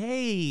was like,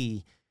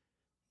 hey,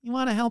 you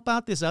want to help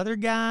out this other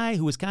guy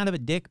who was kind of a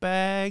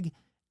dickbag?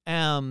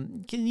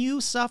 Can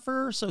you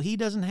suffer so he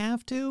doesn't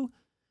have to?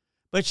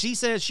 But she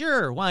says,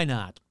 sure, why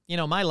not?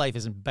 My life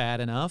isn't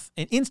bad enough.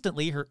 And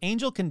instantly, her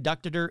angel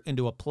conducted her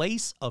into a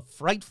place of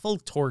frightful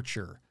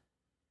torture.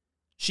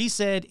 She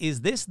said,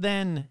 is this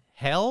then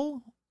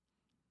hell?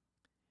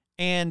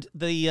 And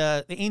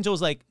the angel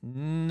was like,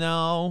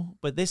 no,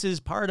 but this is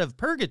part of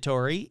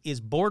purgatory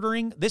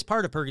this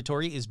part of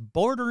purgatory is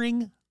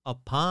bordering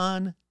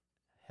upon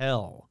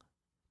hell.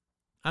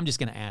 I'm just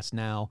going to ask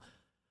now,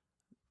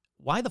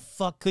 why the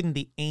fuck couldn't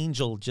the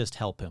angel just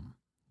help him?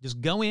 Just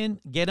go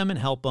in, get him, and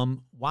help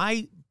him.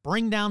 Why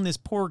bring down this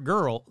poor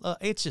girl?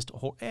 It's just,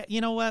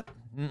 you know what?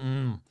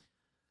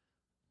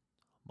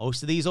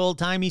 Most of these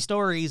old-timey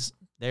stories,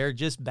 they're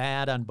just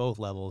bad on both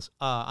levels,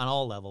 on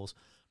all levels.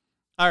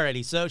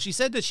 Alrighty, so she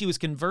said that she was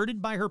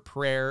converted by her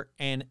prayer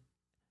and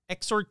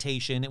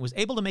exhortation and was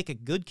able to make a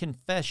good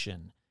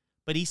confession,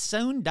 but he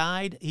soon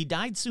died. He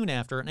died soon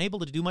after, unable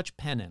to do much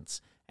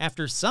penance.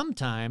 After some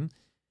time,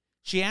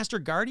 she asked her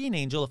guardian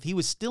angel if he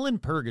was still in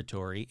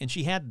purgatory, and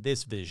she had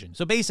this vision.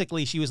 So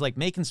basically, she was like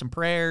making some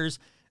prayers,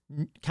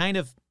 kind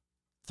of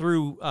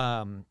through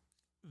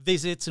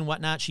visits and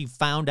whatnot. She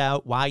found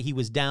out why he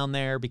was down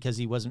there because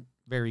he wasn't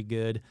very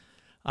good,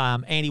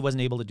 and he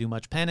wasn't able to do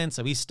much penance,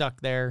 so he's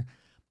stuck there.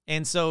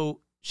 And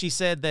so she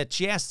said that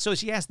she asked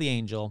the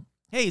angel,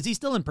 hey, is he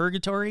still in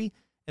purgatory?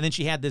 And then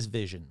she had this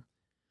vision.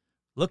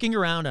 Looking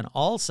around on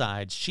all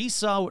sides, she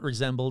saw what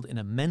resembled an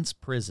immense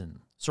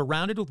prison,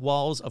 surrounded with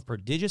walls of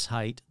prodigious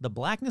height, the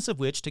blackness of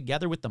which,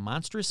 together with the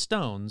monstrous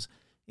stones,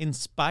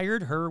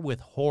 inspired her with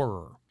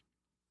horror.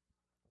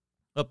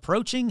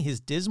 Approaching his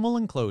dismal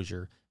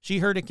enclosure, she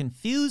heard a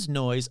confused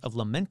noise of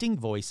lamenting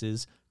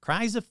voices,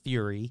 cries of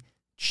fury,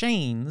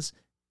 chains,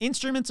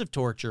 instruments of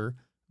torture,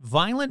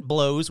 violent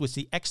blows which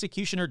the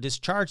executioner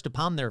discharged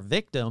upon their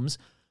victims.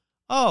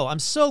 Oh, I'm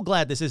so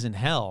glad this isn't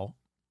hell.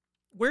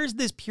 Where's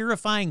this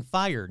purifying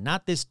fire,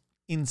 not this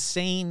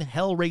insane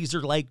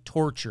Hellraiser-like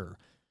torture?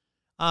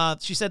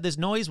 She said this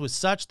noise was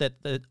such that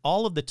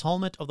all of the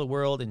tumult of the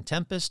world in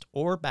tempest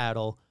or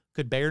battle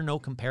could bear no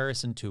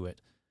comparison to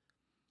it.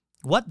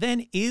 What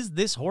then is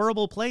this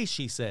horrible place,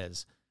 she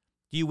says.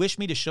 Do you wish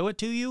me to show it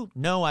to you?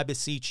 No, I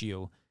beseech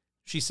you.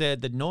 She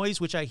said, the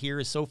noise which I hear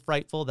is so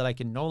frightful that I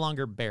can no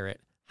longer bear it.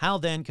 How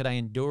then could I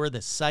endure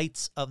the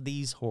sights of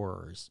these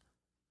horrors?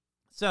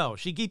 So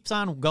she keeps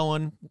on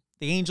going.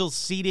 The angel's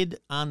seated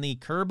on the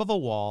curb of a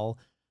wall,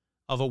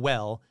 of a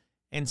well.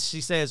 And she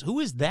says, who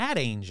is that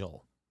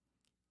angel?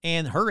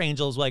 And her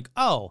angel's like,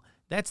 oh,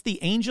 that's the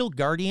angel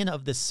guardian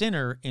of the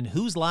sinner in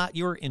whose lot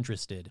you're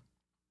interested.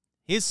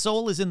 His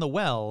soul is in the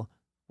well,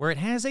 where it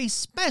has a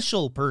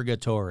special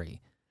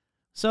purgatory.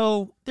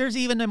 So there's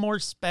even a more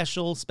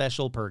special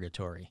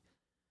purgatory.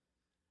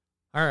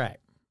 All right.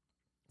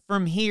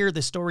 From here,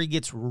 the story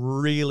gets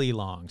really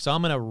long. So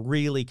I'm going to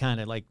really kind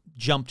of like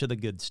jump to the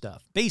good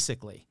stuff.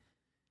 Basically,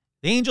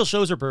 the angel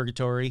shows her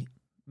purgatory.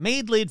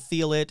 Maid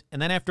feel it,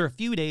 and then after a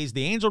few days,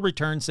 the angel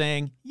returns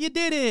saying, you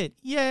did it!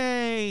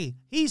 Yay!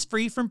 He's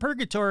free from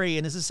purgatory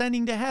and is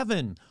ascending to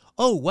heaven.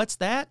 Oh, what's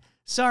that?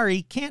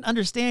 Sorry, can't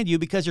understand you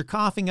because you're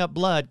coughing up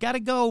blood. Gotta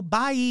go,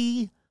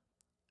 bye!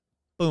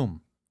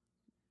 Boom.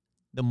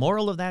 The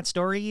moral of that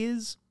story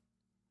is,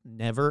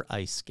 never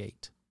ice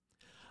skate.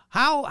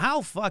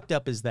 How fucked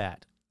up is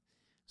that?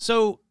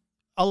 So,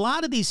 a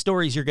lot of these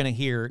stories you're going to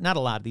hear, not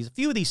a lot of these, a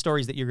few of these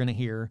stories that you're going to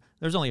hear,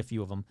 there's only a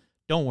few of them,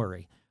 don't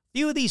worry.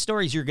 Few of these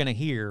stories you're going to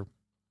hear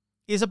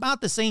is about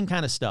the same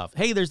kind of stuff.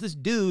 Hey, there's this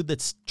dude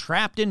that's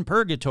trapped in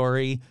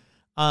purgatory,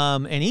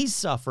 and he's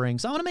suffering.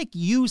 So I want to make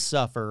you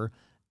suffer.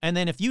 And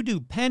then if you do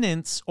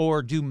penance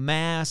or do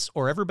mass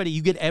or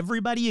you get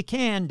everybody you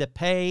can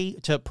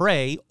to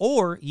pray,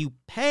 or you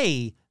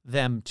pay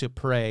them to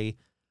pray,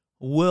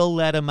 we'll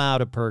let them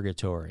out of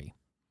purgatory.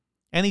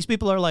 And these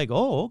people are like,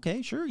 oh,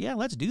 okay, sure. Yeah,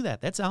 let's do that.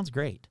 That sounds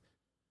great.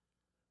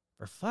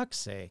 For fuck's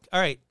sake.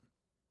 All right.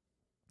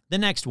 The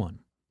next one.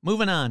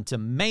 Moving on to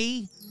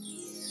May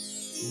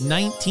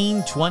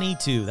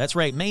 1922. That's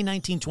right, May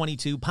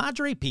 1922.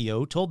 Padre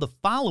Pio told the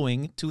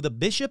following to the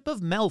Bishop of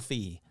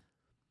Melfi.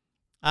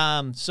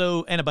 And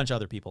a bunch of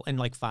other people, and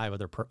like 5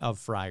 other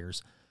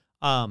friars.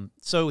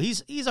 So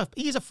he's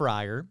a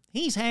friar.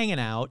 He's hanging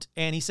out,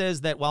 and he says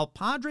that while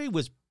Padre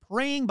was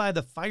praying by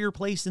the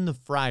fireplace in the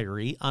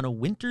friary on a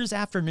winter's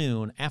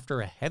afternoon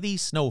after a heavy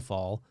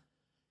snowfall,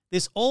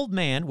 this old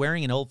man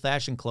wearing an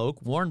old-fashioned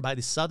cloak worn by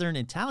the southern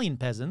Italian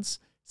peasants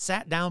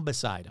sat down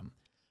beside him.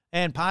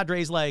 And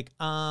Padre's like,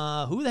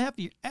 who the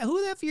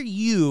F are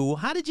you?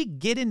 How did you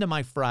get into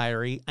my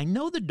friary? I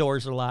know the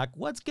doors are locked.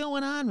 What's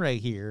going on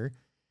right here?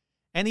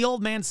 And the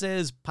old man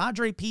says,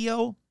 Padre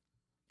Pio,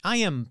 I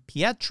am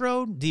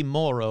Pietro di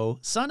Moro,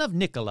 son of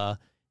Nicola,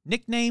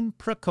 nicknamed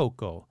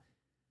Prococo.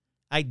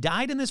 I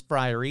died in this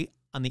friary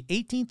on the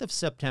 18th of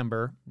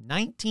September,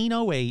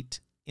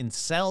 1908, in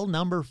cell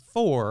number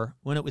 4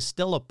 when it was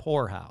still a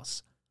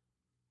poorhouse.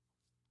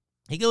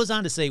 He goes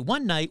on to say,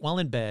 one night while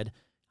in bed,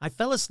 I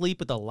fell asleep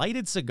with a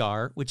lighted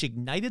cigar, which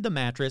ignited the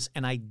mattress,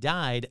 and I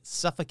died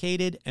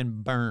suffocated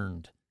and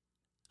burned.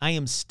 I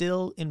am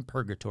still in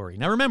purgatory.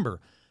 Now remember,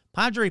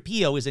 Padre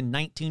Pio is in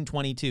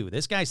 1922.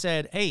 This guy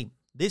said, hey,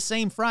 this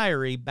same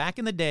friary, back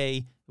in the day,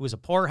 it was a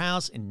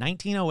poorhouse in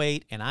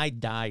 1908, and I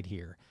died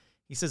here.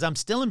 He says, I'm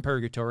still in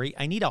purgatory.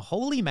 I need a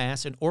holy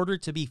mass in order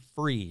to be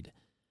freed.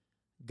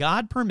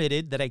 God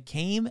permitted that I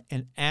came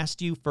and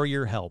asked you for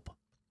your help.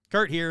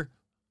 Kurt here.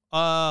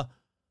 God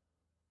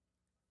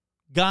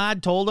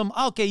told him,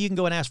 okay, you can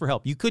go and ask for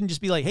help. You couldn't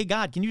just be like, hey,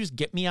 God, can you just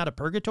get me out of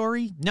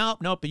purgatory? Nope,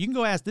 but you can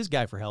go ask this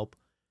guy for help.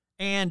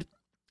 And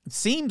it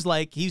seems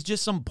like he's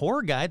just some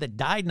poor guy that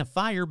died in a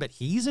fire, but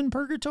he's in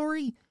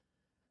purgatory.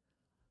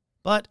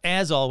 But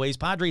as always,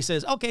 Padre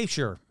says, okay,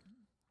 sure.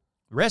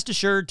 Rest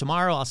assured,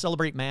 tomorrow I'll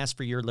celebrate Mass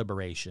for your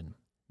liberation.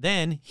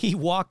 Then he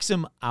walks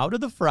him out of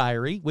the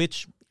friary,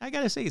 which I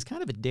got to say is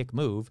kind of a dick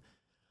move.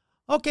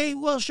 Okay,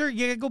 well, sure,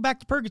 you go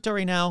back to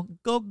purgatory now.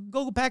 Go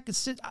back and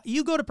sit.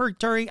 You go to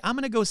purgatory. I'm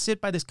going to go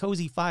sit by this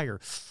cozy fire.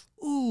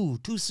 Ooh,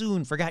 too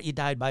soon. Forgot you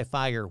died by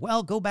fire.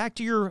 Well, go back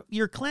to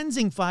your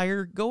cleansing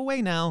fire. Go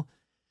away now.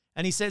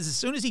 And he says as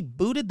soon as he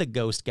booted the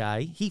ghost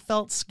guy, he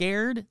felt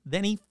scared,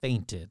 then he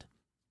fainted.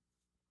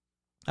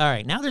 All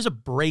right, now there's a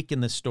break in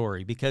the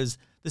story because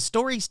the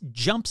story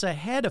jumps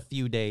ahead a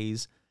few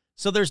days.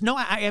 So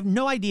I have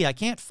no idea. I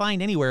can't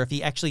find anywhere if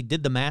he actually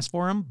did the Mass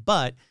for him,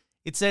 but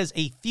it says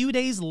a few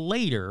days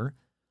later,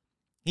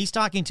 he's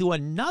talking to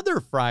another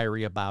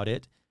friary about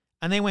it,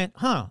 and they went,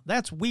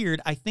 that's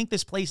weird. I think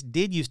this place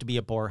did used to be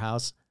a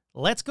poorhouse.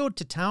 Let's go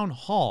to town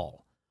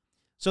hall.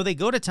 So they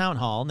go to town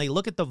hall, and they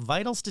look at the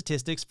vital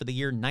statistics for the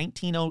year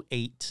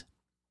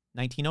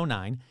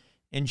 1909,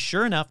 and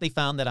sure enough, they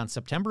found that on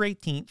September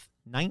 18th,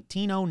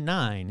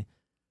 1909,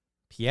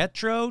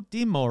 Pietro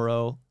di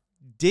Moro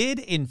did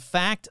in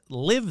fact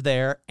live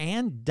there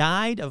and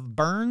died of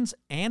burns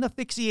and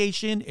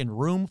asphyxiation in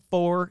room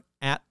 4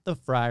 at the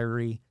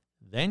friary,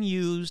 then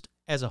used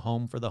as a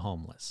home for the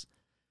homeless.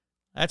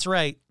 That's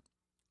right.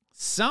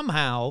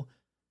 Somehow,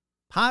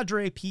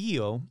 Padre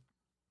Pio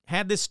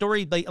had this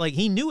story, like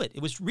he knew it.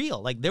 It was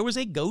real. Like there was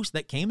a ghost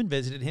that came and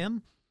visited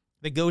him.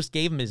 The ghost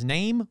gave him his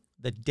name,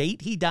 the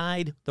date he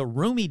died, the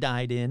room he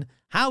died in,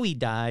 how he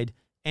died,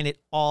 and it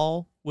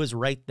all was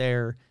right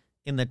there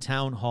in the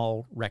town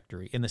hall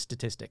rectory, in the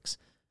statistics.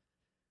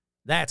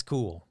 That's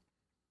cool.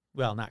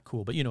 Well, not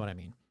cool, but you know what I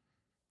mean.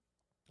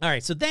 All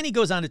right, so then he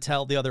goes on to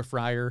tell the other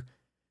friar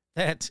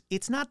that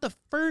it's not the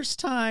first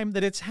time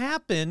that it's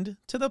happened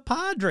to the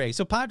Padre.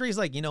 So Padre's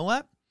like, you know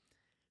what?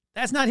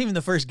 that's not even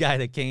the first guy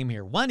that came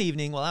here. One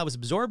evening, while I was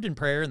absorbed in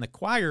prayer in the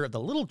choir of the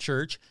little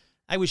church,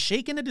 I was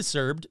shaken and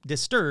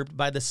disturbed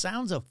by the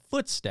sounds of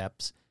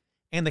footsteps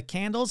and the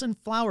candles and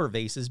flower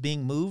vases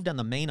being moved on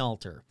the main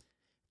altar.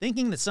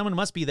 Thinking that someone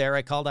must be there,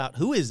 I called out,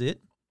 "Who is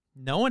it?"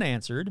 No one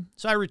answered,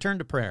 so I returned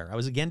to prayer. I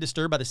was again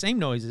disturbed by the same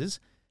noises.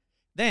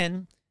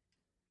 Then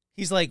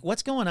he's like,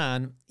 "What's going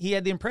on?" He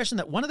had the impression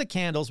that one of the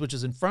candles, which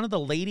is in front of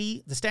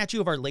the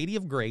statue of Our Lady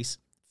of Grace,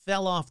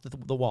 fell off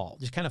the wall,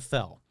 just kind of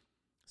fell.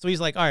 So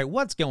he's like, "All right,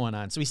 what's going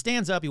on?" So he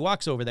stands up, he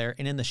walks over there,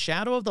 and in the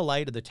shadow of the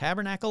light of the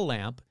tabernacle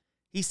lamp,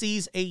 he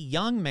sees a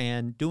young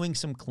man doing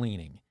some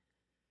cleaning.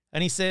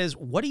 And he says,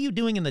 "What are you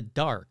doing in the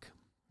dark?"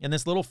 And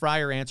this little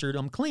friar answered,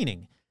 "I'm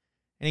cleaning."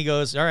 And he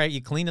goes, "All right,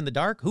 you clean in the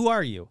dark? Who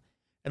are you?"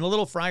 And the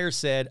little friar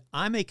said,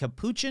 "I'm a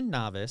Capuchin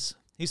novice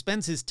who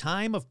spends his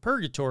time of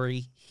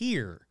purgatory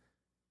here.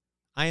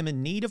 I am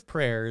in need of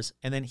prayers."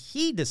 And then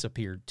he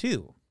disappeared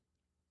too.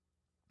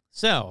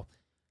 So,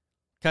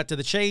 cut to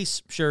the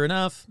chase. Sure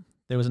enough,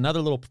 there was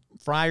another little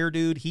friar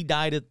dude. He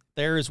died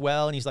there as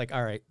well. And he's like,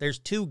 "All right, there's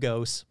two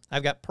ghosts.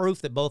 I've got proof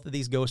that both of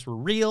these ghosts were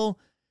real."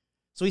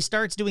 So he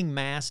starts doing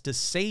mass to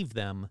save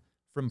them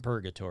from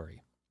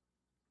purgatory.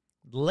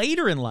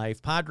 Later in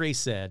life, Padre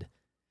said,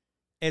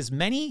 "As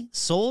many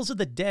souls of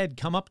the dead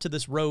come up to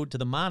this road to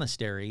the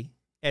monastery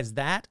as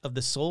that of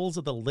the souls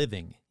of the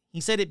living." He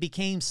said it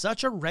became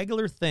such a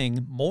regular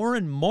thing, more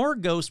and more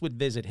ghosts would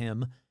visit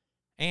him,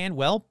 and,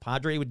 well,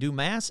 Padre would do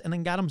mass and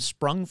then got him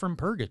sprung from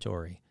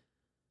purgatory.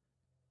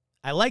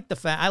 I like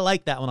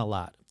that one a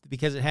lot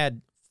because it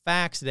had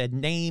facts, it had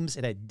names,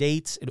 it had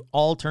dates, it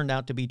all turned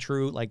out to be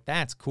true. Like,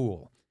 that's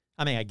cool.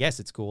 I mean, I guess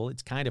it's cool.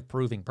 It's kind of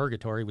proving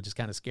purgatory, which is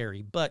kind of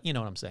scary, but you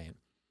know what I'm saying.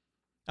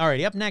 All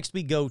righty, up next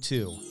we go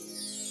to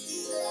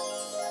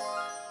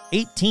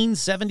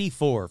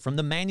 1874 from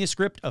the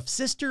manuscript of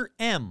Sister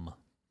M.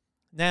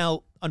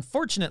 Now,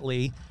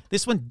 unfortunately,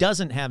 this one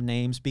doesn't have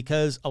names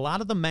because a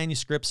lot of the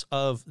manuscripts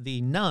of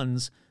the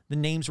nuns, the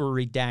names were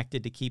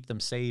redacted to keep them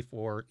safe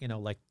or,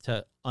 like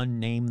to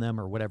unname them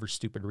or whatever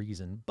stupid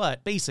reason.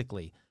 But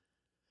basically,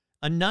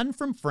 a nun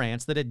from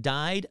France that had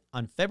died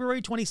on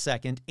February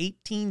 22nd,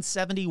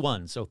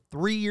 1871, so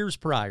 3 years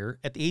prior,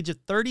 at the age of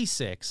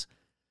 36,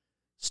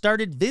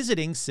 started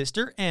visiting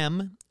Sister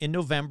M in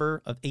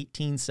November of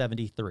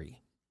 1873.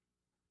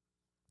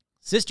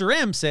 Sister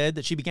M said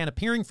that she began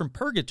appearing from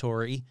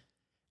purgatory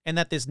and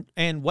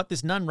what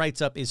this nun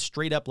writes up is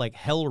straight up like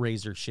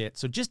Hellraiser shit.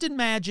 So just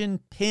imagine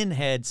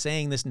Pinhead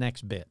saying this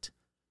next bit.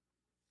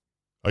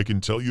 "I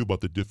can tell you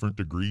about the different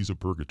degrees of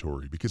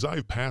purgatory because I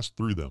have passed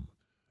through them.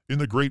 In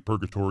the great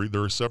purgatory,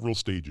 there are several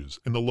stages,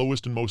 and the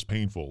lowest and most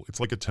painful, it's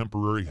like a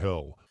temporary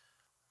hell."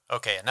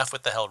 Okay, enough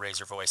with the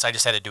Hellraiser voice. I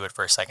just had to do it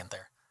for a second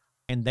there.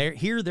 And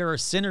there are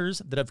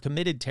sinners that have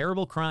committed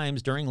terrible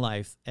crimes during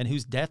life and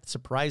whose death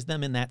surprised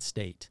them in that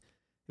state.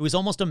 It was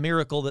almost a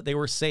miracle that they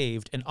were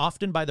saved, and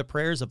often by the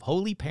prayers of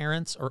holy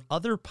parents or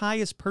other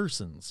pious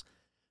persons.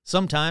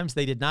 Sometimes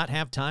they did not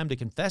have time to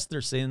confess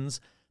their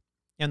sins,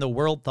 and the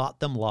world thought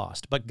them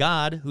lost. But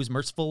God, whose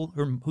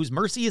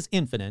mercy is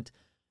infinite,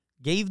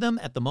 gave them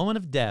at the moment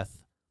of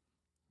death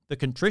the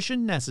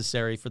contrition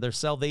necessary for their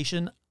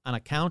salvation on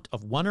account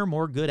of one or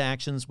more good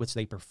actions which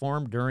they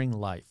performed during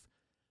life.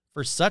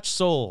 For such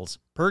souls,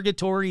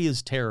 purgatory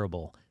is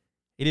terrible.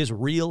 It is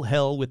real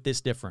hell with this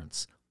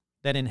difference,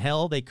 that in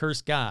hell they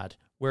curse God,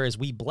 whereas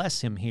we bless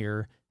him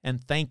here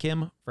and thank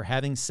him for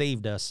having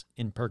saved us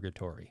in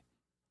purgatory.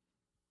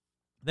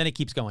 Then it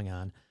keeps going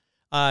on.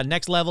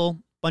 Next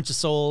level, bunch of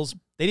souls.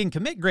 They didn't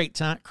commit great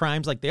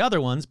crimes like the other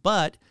ones,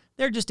 but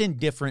they're just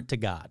indifferent to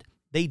God.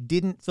 They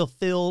didn't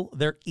fulfill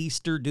their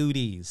Easter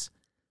duties.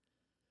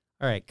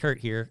 All right, Kurt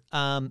here.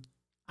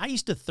 I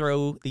used to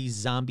throw these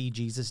zombie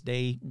Jesus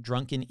Day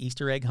drunken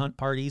Easter egg hunt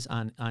parties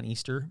on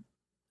Easter.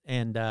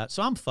 And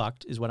so I'm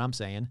fucked is what I'm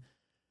saying.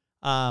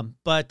 So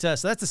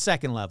that's the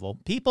second level.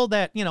 People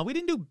that, we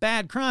didn't do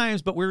bad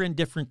crimes, but we're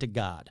indifferent to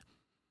God.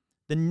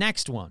 The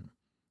next one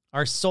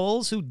are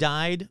souls who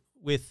died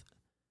with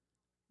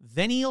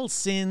venial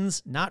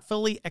sins not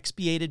fully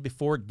expiated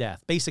before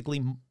death.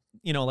 Basically,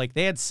 like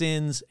they had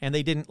sins and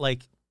they didn't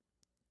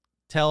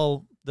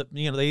tell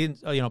they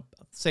didn't,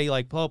 say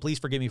 "Oh, please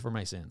forgive me for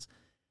my sins."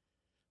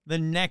 The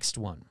next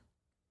one,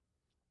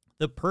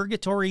 the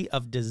purgatory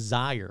of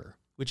desire,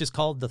 which is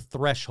called the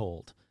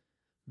threshold.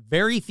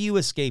 Very few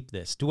escape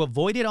this. To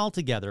avoid it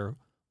altogether,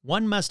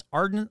 one must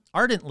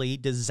ardently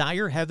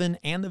desire heaven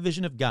and the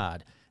vision of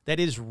God. That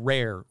is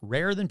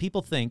rarer than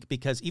people think,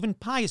 because even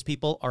pious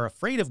people are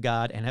afraid of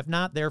God and have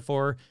not,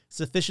 therefore,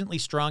 sufficiently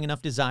strong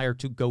enough desire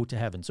to go to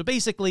heaven. So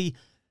basically,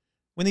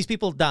 when these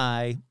people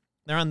die,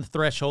 they're on the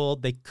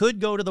threshold. They could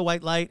go to the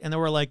white light, and they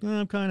were like,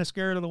 I'm kind of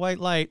scared of the white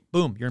light.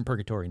 Boom, you're in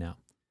purgatory now.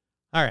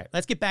 All right,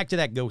 let's get back to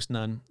that ghost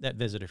nun that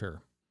visited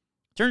her.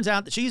 Turns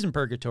out that she's in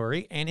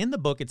purgatory, and in the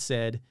book it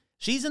said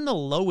she's in the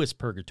lowest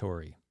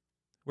purgatory,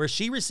 where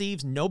she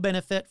receives no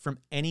benefit from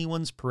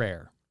anyone's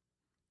prayer.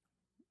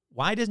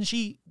 Why doesn't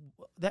she?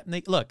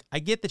 Look, I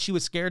get that she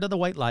was scared of the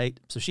white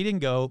light, so she didn't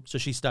go, so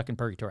she's stuck in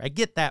purgatory. I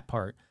get that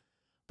part.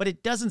 But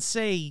it doesn't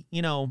say,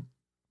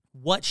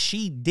 what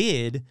she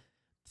did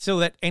so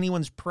that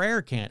anyone's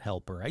prayer can't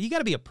help her. You got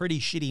to be a pretty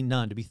shitty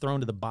nun to be thrown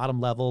to the bottom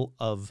level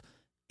of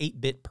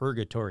 8-bit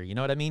purgatory. You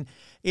know what I mean?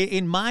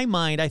 In my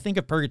mind, I think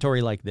of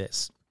purgatory like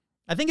this.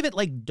 I think of it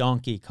like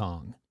Donkey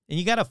Kong. And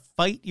you got to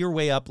fight your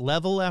way up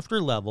level after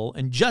level.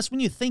 And just when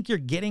you think you're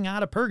getting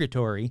out of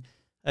purgatory,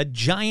 a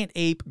giant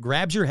ape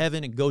grabs your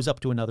heaven and goes up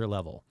to another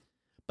level.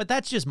 But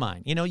that's just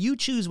mine. You know, you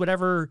choose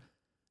whatever,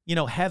 you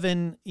know,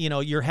 heaven, you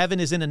know, your heaven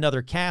is in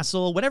another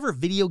castle, whatever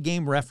video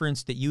game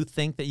reference that you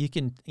think that you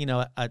can, you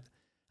know,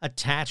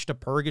 attach to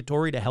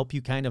purgatory to help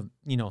you kind of,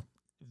 you know,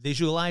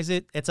 visualize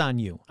it. It's on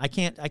you. I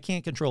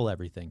can't control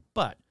everything.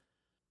 But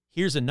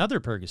here's another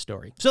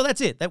purgatory. So that's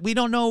it. That we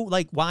don't know,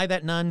 like, why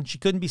that nun, she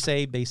couldn't be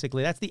saved,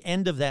 basically. That's the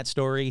end of that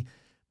story.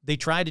 They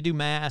tried to do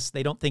mass.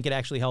 They don't think it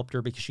actually helped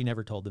her because she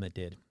never told them it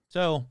did.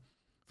 So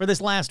for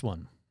this last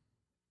one,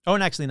 oh,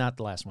 and actually not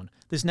the last one,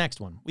 this next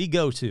one, we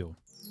go to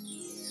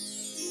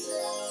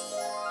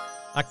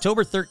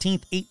October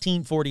 13th,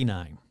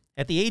 1849.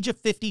 At the age of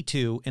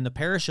 52, in the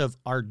parish of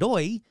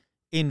Ardoy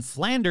in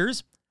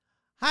Flanders,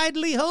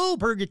 Hidely ho,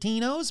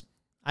 Purgatinos.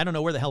 I don't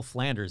know where the hell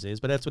Flanders is,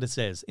 but that's what it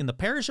says. In the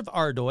parish of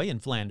Ardoy in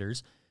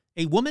Flanders,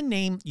 a woman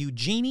named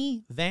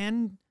Eugenie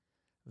van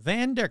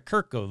der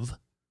Kerkhove.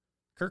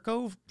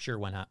 Kerkhove? Sure,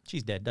 why not?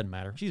 She's dead. Doesn't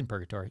matter. She's in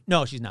purgatory.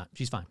 No, she's not.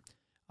 She's fine.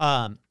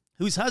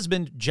 Whose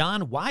husband,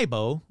 John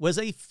Wybo, was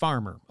a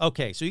farmer.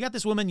 Okay, so you got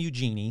this woman,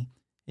 Eugenie.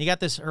 You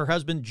got her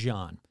husband,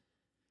 John.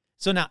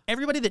 So now,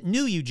 everybody that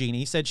knew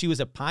Eugenie said she was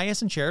a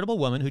pious and charitable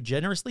woman who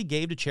generously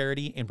gave to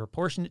charity and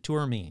proportionate to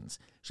her means.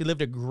 She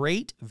lived a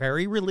great,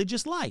 very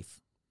religious life.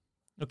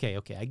 Okay,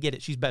 I get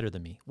it. She's better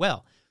than me.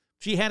 Well,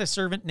 she had a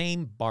servant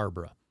named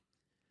Barbara.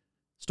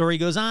 Story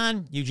goes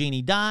on.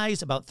 Eugenie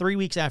dies. About 3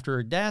 weeks after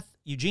her death,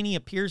 Eugenie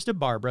appears to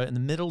Barbara in the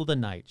middle of the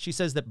night. She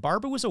says that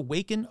Barbara was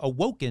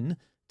awoken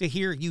to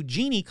hear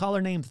Eugenie call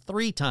her name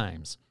 3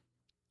 times.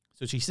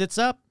 So she sits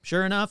up.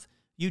 Sure enough,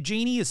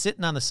 Eugenie is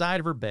sitting on the side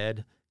of her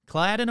bed,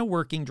 clad in a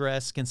working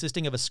dress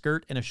consisting of a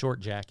skirt and a short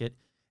jacket.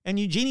 And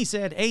Eugenie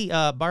said, "Hey,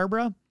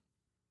 Barbara,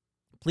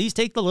 please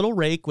take the little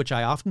rake, which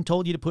I often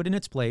told you to put in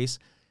its place,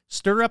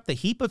 stir up the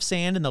heap of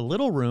sand in the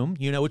little room,"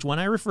 you know which one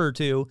I refer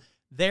to.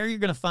 "There you're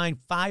going to find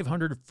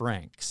 500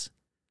 francs.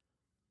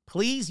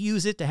 Please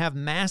use it to have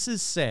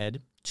masses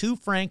said, 2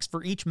 francs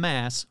for each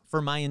mass, for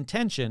my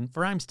intention,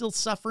 for I'm still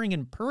suffering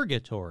in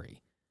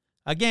purgatory."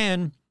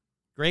 Again,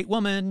 great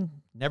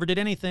woman, never did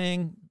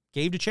anything,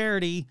 gave to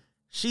charity.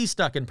 She's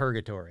stuck in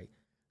purgatory.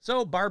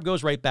 So Barb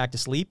goes right back to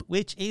sleep,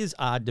 which is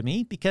odd to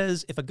me,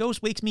 because if a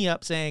ghost wakes me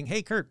up saying,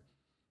 "Hey, Kurt,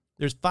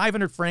 there's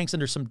 500 francs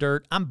under some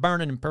dirt, I'm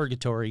burning in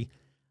purgatory,"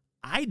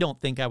 I don't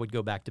think I would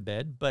go back to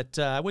bed, but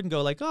I wouldn't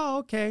go like, "Oh,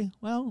 okay,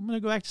 well, I'm going to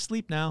go back to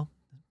sleep now.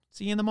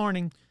 See you in the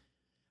morning."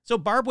 So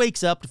Barb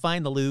wakes up to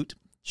find the loot.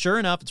 Sure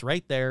enough, it's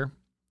right there,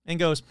 and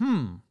goes,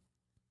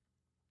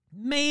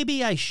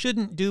 maybe I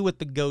shouldn't do what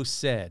the ghost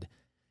said.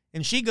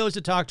 And she goes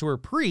to talk to her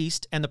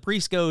priest, and the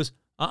priest goes,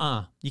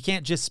 you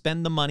can't just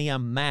spend the money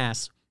on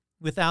mass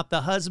without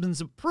the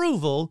husband's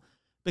approval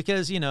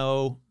because, you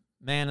know,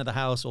 man of the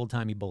house,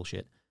 old-timey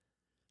bullshit.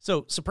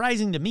 So,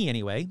 surprising to me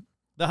anyway,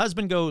 the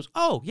husband goes,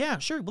 "Oh, yeah,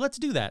 sure, well, let's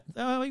do that.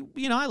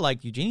 You know, I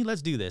like Eugenie,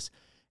 let's do this."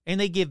 And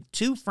they give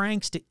 2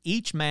 francs to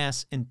each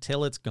mass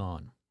until it's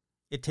gone.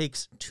 It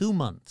takes 2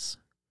 months.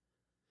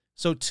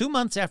 So 2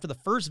 months after the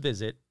first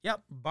visit,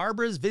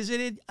 Barbara's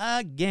visited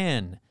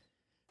again.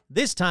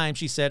 This time,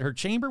 she said, her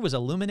chamber was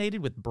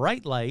illuminated with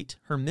bright light.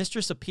 Her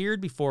mistress appeared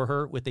before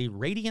her with a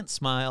radiant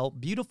smile,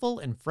 beautiful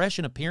and fresh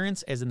in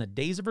appearance as in the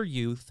days of her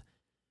youth,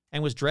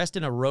 and was dressed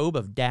in a robe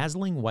of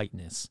dazzling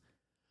whiteness.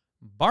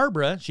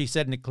 "Barbara," she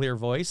said in a clear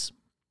voice,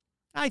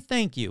 "I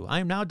thank you. I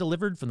am now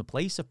delivered from the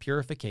place of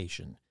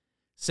purification."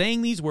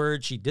 Saying these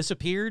words, she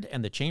disappeared,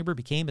 and the chamber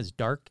became as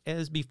dark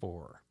as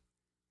before.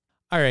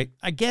 All right,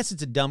 I guess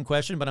it's a dumb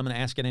question, but I'm going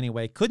to ask it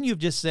anyway. Couldn't you have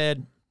just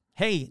said,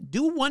 "Hey,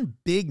 do one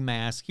big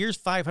mass, here's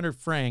 500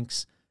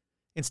 francs,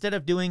 instead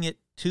of doing it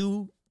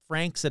 2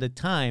 francs at a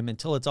time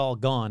until it's all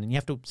gone, and you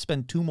have to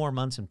spend 2 more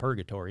months in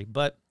purgatory."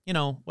 But, you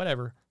know,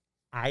 whatever.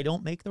 I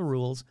don't make the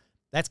rules.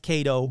 That's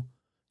Cato.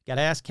 Got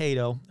to ask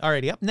Cato. All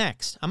righty, up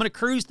next. I'm going to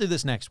cruise through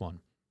this next one.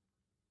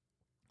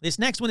 This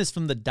next one is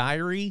from the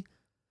diary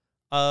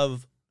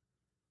of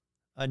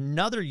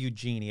another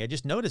Eugenie. I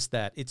just noticed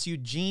that. It's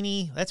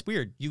Eugenie, that's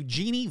weird,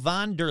 Eugenie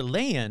van der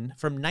Leyen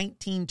from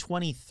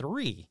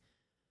 1923.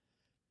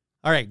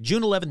 All right,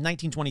 June 11th,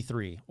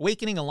 1923.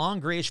 Awakening a long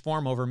grayish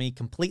form over me,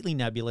 completely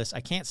nebulous. I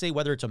can't say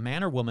whether it's a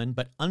man or woman,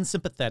 but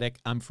unsympathetic.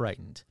 I'm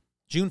frightened.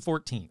 June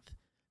 14th.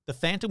 The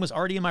phantom was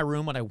already in my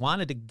room when I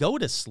wanted to go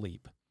to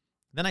sleep.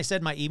 Then I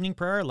said my evening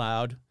prayer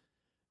aloud,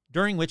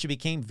 during which it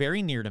became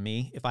very near to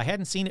me. If I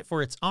hadn't seen it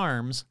for its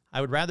arms,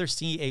 I would rather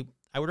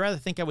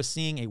think I was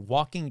seeing a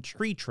walking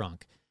tree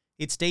trunk.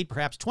 It stayed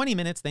perhaps 20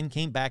 minutes, then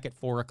came back at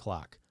 4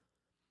 o'clock.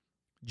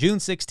 June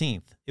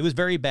 16th. It was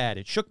very bad.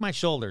 It shook my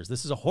shoulders.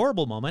 This is a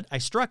horrible moment. I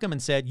struck him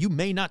and said, "You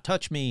may not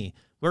touch me,"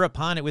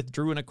 whereupon it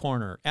withdrew in a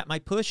corner. At my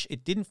push, I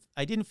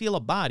didn't feel a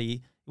body.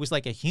 It was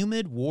like a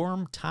humid,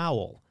 warm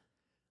towel.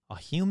 A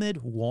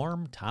humid,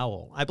 warm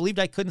towel. I believed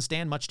I couldn't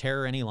stand much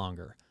terror any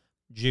longer.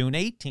 June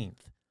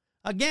 18th.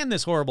 Again,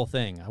 this horrible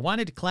thing. It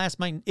wanted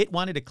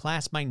to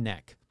clasp my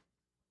neck.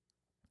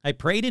 I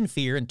prayed in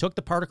fear and took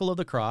the particle of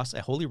the cross,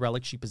 a holy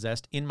relic she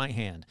possessed, in my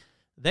hand.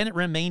 Then it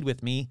remained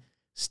with me,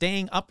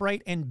 staying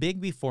upright and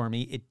big before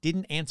me. It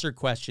didn't answer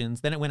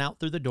questions. Then it went out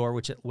through the door,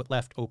 which it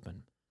left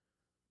open.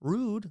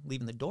 Rude,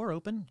 leaving the door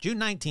open. June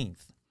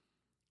 19th.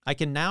 I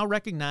can now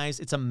recognize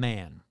it's a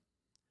man.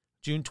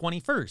 June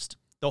 21st.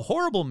 The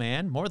horrible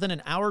man, more than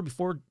an hour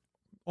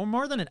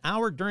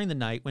during the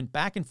night, went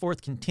back and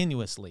forth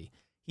continuously.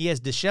 He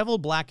has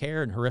disheveled black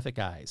hair and horrific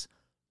eyes.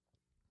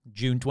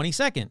 June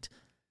 22nd.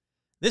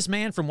 This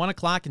man from 1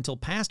 o'clock until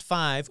past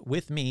 5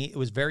 with me, it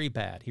was very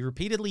bad. He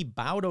repeatedly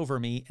bowed over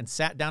me and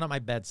sat down at my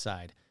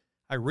bedside.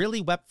 I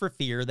really wept for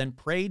fear, then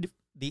prayed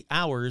the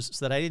hours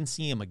so that I didn't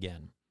see him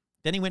again.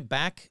 Then he went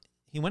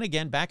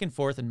again back and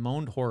forth and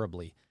moaned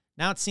horribly.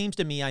 Now it seems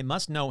to me I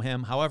must know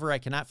him, however I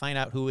cannot find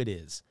out who it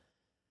is.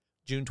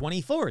 June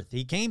 24th,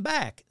 he came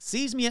back,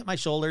 seized me at my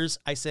shoulders.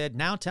 I said,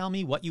 now tell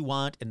me what you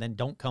want and then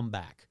don't come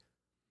back.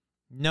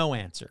 No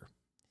answer.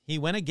 He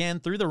went again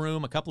through the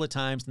room a couple of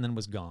times and then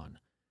was gone.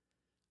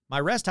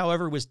 My rest,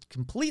 however, was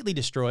completely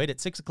destroyed.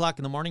 At 6 o'clock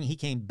in the morning, he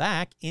came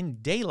back.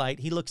 In daylight,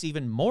 he looks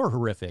even more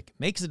horrific,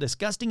 makes a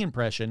disgusting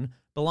impression,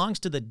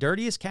 belongs to the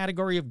dirtiest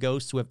category of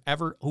ghosts who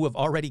have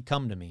already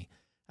come to me.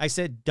 I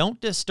said,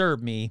 don't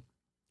disturb me.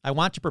 I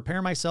want to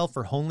prepare myself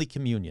for Holy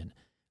Communion.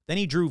 Then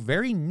he drew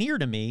very near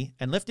to me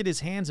and lifted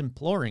his hands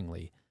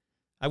imploringly.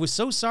 I was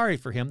so sorry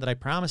for him that I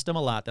promised him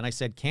a lot. Then I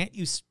said, can't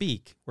you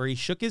speak? Where he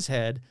shook his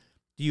head.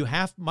 Do you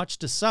have much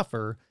to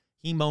suffer?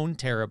 He moaned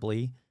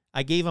terribly.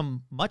 I gave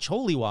him much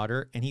holy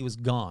water, and he was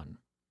gone.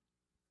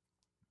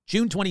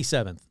 June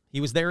 27th.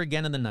 He was there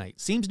again in the night.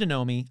 Seems to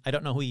know me. I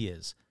don't know who he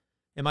is.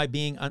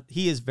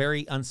 He is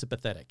very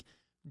unsympathetic.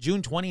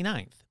 June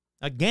 29th.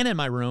 Again in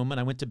my room,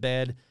 and I went to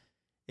bed.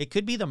 It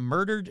could be the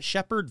murdered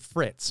shepherd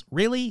Fritz.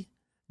 Really?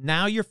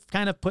 Now you're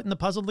kind of putting the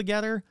puzzle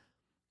together?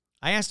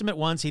 I asked him at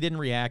once. He didn't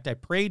react. I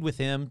prayed with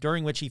him,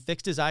 during which he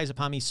fixed his eyes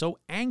upon me so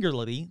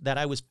angrily that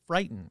I was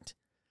frightened.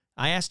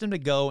 I asked him to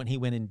go, and he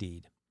went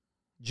indeed.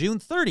 June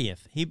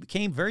 30th, he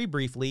came very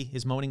briefly.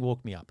 His moaning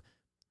woke me up.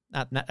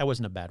 That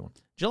wasn't a bad one.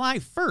 July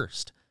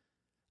 1st,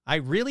 I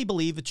really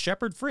believe it's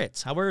Shepherd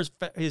Fritz. However,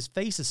 his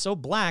face is so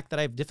black that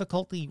I have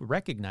difficulty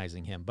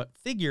recognizing him. But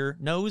figure,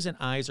 nose, and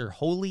eyes are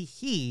wholly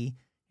he,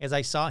 as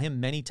I saw him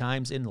many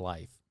times in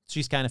life.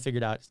 She's kind of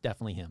figured out it's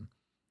definitely him.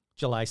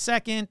 July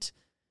 2nd,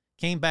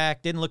 came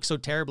back, didn't look so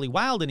terribly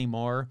wild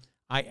anymore.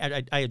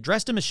 I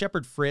addressed him as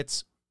Shepherd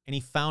Fritz, and he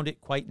found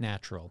it quite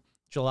natural.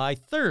 July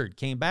 3rd,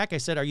 came back. I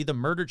said, are you the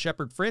murdered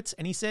Shepherd Fritz?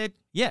 And he said,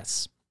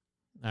 yes.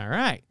 All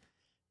right.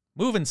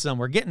 Moving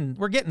somewhere.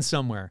 We're getting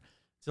somewhere.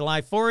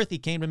 July 4th, he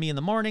came to me in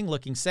the morning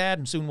looking sad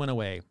and soon went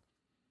away.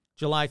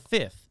 July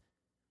 5th,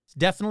 it's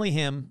definitely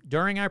him.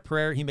 During our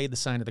prayer, he made the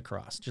sign of the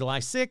cross. July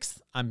 6th,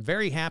 I'm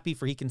very happy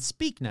for he can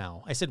speak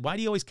now. I said, why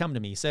do you always come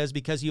to me? He says,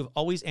 because you've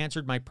always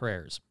answered my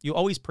prayers. You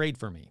always prayed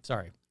for me.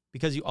 Sorry.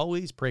 Because you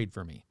always prayed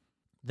for me.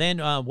 Then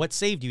what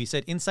saved you? He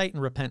said, insight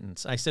and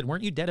repentance. I said,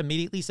 weren't you dead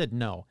immediately? He said,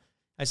 no.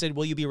 I said,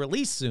 will you be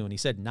released soon? He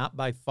said, not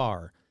by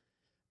far.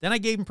 Then I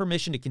gave him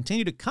permission to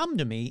continue to come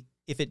to me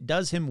if it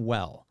does him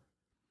well.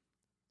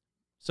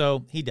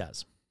 So he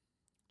does.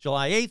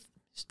 July 8th,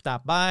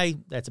 stopped by.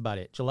 That's about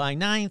it. July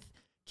 9th,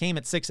 came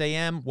at 6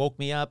 a.m., woke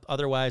me up.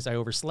 Otherwise, I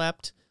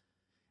overslept.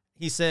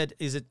 He said,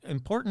 is it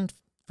important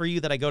for you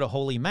that I go to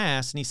Holy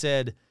Mass? And he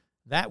said,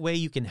 that way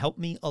you can help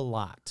me a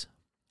lot.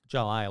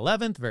 July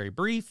 11th, very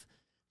brief.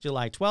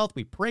 July 12th,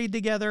 we prayed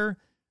together.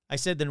 I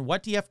said, then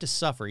what do you have to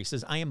suffer? He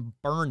says, I am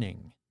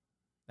burning.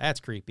 That's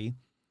creepy.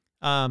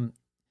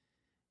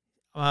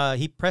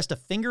 He pressed a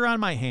finger on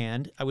my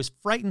hand. I was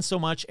frightened so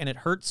much and it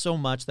hurt so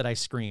much that I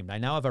screamed. I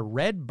now have a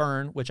red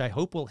burn, which I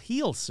hope will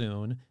heal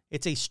soon.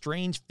 It's a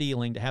strange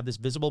feeling to have this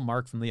visible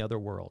mark from the other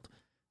world.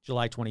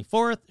 July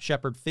 24th,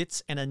 Shepherd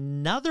Fitz and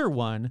another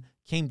one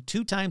came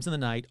 2 times in the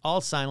night, all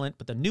silent,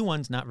 but the new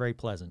one's not very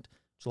pleasant.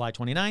 July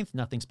 29th,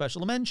 nothing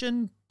special to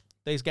mention.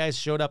 These guys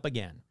showed up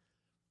again.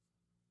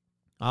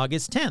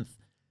 August 10th,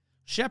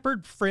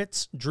 Shepherd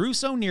Fritz drew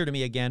so near to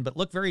me again, but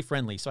looked very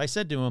friendly. So I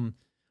said to him,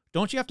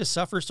 don't you have to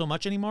suffer so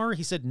much anymore?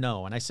 He said,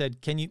 no. And I said,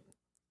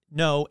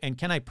 no, and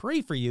can I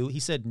pray for you? He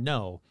said,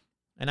 no.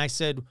 And I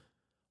said,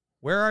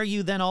 where are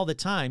you then all the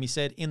time? He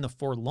said, in the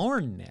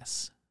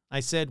forlornness. I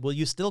said, will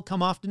you still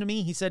come often to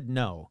me? He said,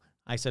 no.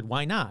 I said,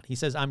 why not? He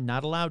says, I'm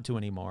not allowed to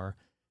anymore.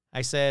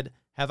 I said,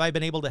 have I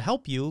been able to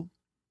help you?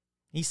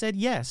 He said,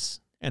 yes.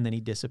 And then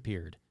he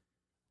disappeared.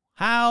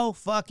 How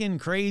fucking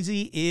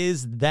crazy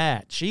is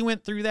that? She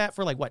went through that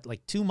for like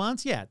 2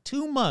 months? Yeah,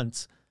 2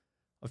 months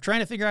of trying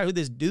to figure out who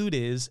this dude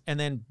is. And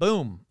then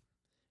boom,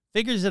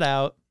 figures it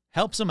out,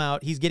 helps him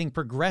out. He's getting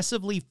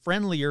progressively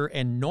friendlier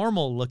and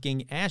normal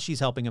looking as she's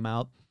helping him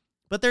out.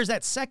 But there's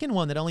that second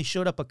one that only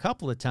showed up a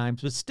couple of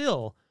times, but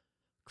still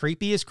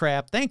creepy as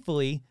crap.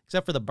 Thankfully,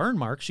 except for the burn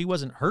mark, she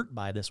wasn't hurt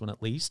by this one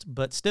at least,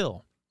 but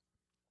still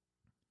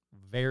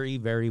very,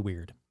 very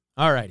weird.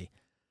 Alrighty.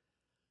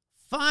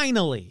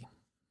 Finally,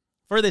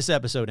 for this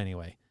episode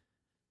anyway.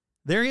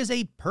 There is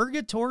a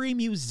Purgatory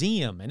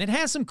Museum, and it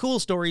has some cool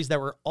stories that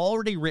were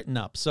already written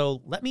up.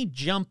 So let me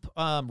jump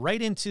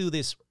right into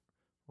this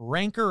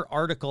Ranker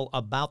article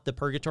about the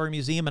Purgatory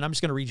Museum, and I'm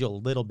just going to read you a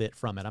little bit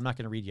from it. I'm not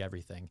going to read you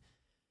everything.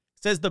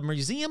 It says, the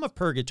Museum of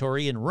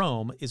Purgatory in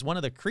Rome is one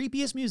of the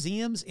creepiest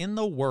museums in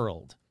the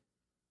world.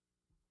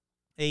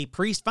 A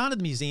priest founded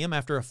the museum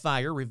after a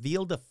fire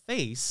revealed a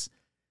face.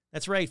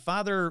 That's right,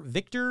 Father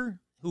Victor,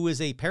 who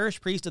is a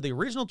parish priest of the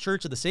original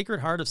Church of the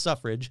Sacred Heart of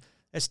Suffrage,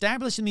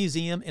 established the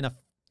museum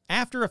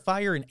after a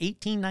fire in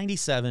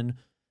 1897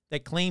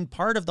 that claimed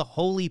part of the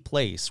holy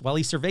place. While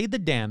he surveyed the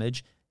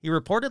damage, he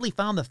reportedly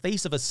found the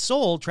face of a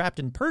soul trapped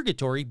in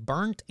purgatory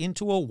burnt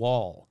into a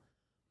wall.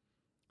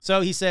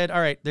 So he said, all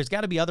right, there's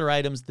got to be other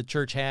items the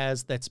church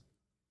has that's,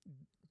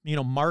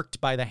 marked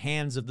by the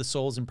hands of the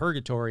souls in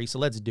purgatory, so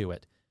let's do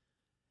it.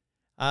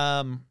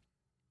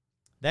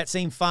 That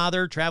same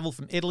father traveled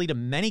from Italy to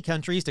many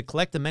countries to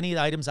collect the many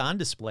items on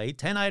display.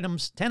 10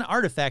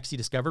 artifacts he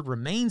discovered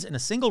remains in a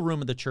single room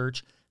of the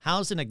church,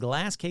 housed in a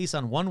glass case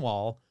on one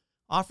wall,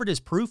 offered as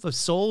proof of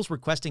souls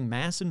requesting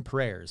mass and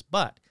prayers.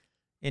 But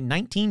in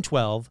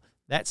 1912,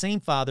 that same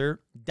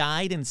father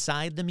died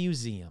inside the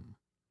museum.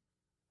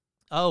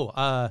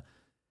 No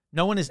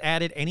one has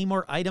added any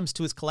more items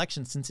to his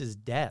collection since his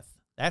death.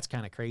 That's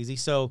kind of crazy.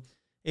 So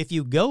if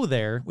you go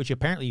there, which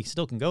apparently you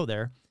still can go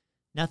there,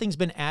 nothing's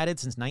been added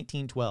since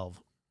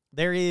 1912.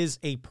 There is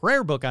a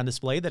prayer book on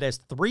display that has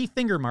 3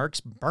 finger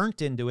marks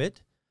burnt into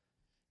it.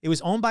 It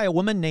was owned by a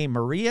woman named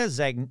Maria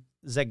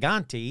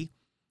Zaganti,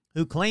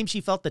 who claimed she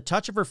felt the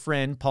touch of her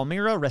friend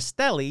Palmira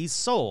Restelli's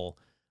soul.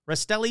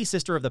 Restelli,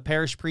 sister of the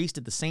parish priest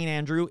at the St.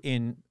 Andrew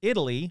in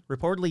Italy,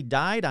 reportedly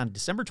died on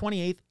December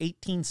 28,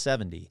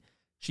 1870.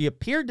 She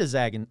appeared to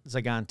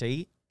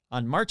Zaganti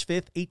on March 5,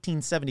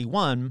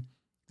 1871,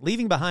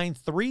 leaving behind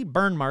 3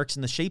 burn marks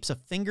in the shapes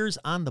of fingers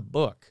on the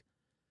book.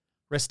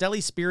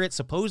 Restelli's spirit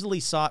supposedly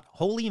sought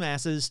holy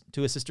masses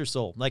to assist her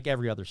soul, like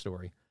every other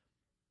story.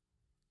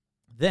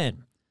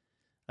 Then,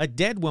 a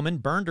dead woman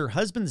burned her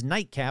husband's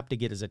nightcap to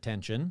get his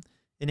attention.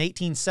 In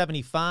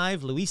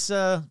 1875,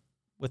 Luisa,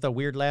 with a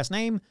weird last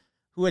name,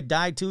 who had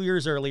died 2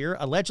 years earlier,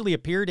 allegedly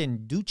appeared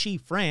in Douchy,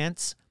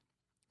 France,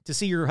 to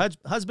see her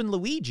husband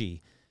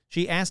Luigi.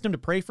 She asked him to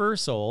pray for her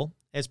soul.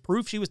 As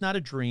proof she was not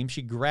a dream,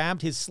 she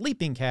grabbed his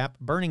sleeping cap,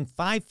 burning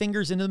 5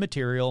 fingers into the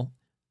material.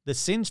 The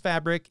singed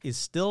fabric is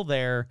still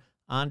there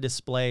on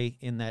display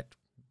in that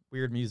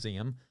weird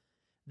museum.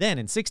 Then,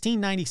 in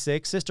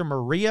 1696, Sister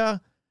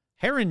Maria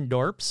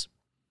Herrendorps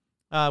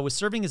was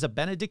serving as a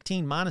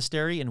Benedictine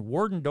monastery in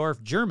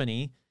Wardendorf,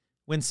 Germany,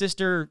 when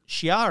Sister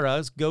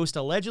Chiara's ghost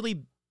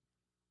allegedly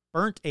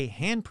burnt a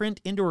handprint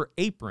into her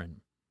apron.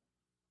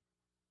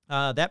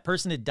 That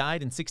person had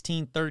died in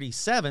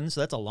 1637, so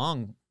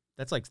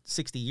that's like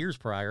 60 years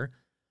prior.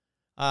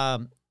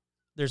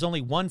 There's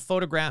only one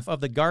photograph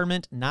of the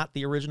garment, not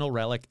the original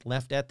relic,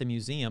 left at the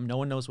museum. No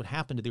one knows what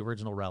happened to the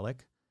original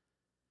relic.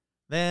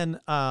 Then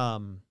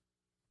the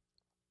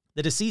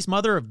deceased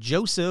mother of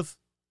Joseph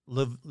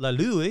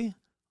Lalue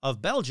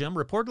of Belgium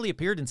reportedly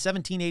appeared in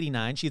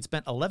 1789. She had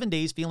spent 11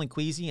 days feeling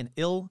queasy and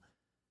ill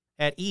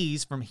at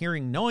ease from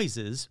hearing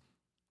noises.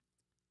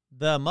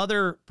 The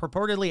mother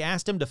purportedly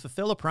asked him to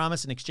fulfill a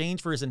promise in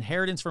exchange for his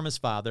inheritance from his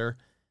father.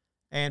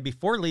 And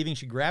before leaving,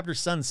 she grabbed her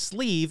son's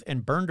sleeve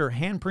and burned her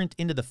handprint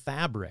into the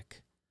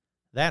fabric.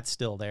 That's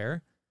still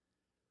there.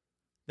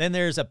 Then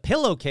there's a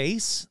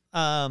pillowcase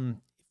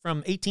from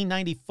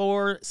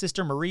 1894,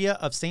 Sister Maria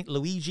of St.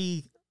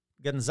 Luigi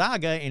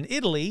Gonzaga in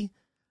Italy.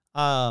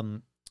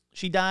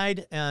 She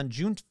died on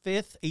June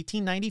 5th,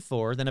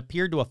 1894, then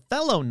appeared to a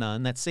fellow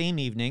nun that same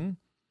evening.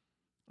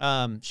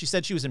 She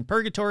said she was in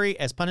purgatory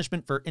as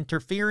punishment for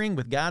interfering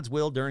with God's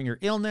will during her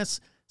illness.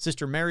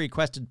 Sister Mary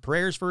requested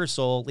prayers for her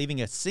soul, leaving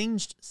a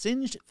singed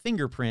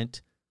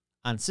fingerprint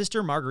on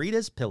Sister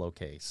Margarita's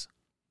pillowcase.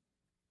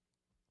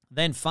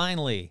 Then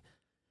finally,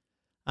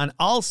 on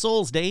All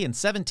Souls Day in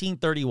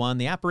 1731,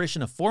 the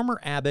apparition of former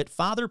abbot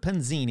Father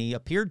Panzini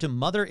appeared to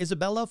Mother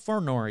Isabella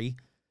Fornori,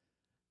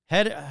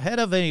 head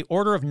of an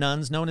order of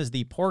nuns known as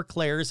the Poor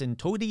Clares in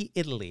Todi,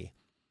 Italy.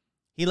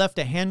 He left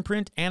a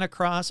handprint and a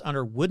cross on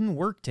her wooden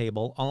work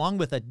table, along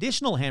with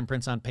additional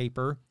handprints on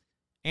paper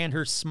and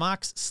her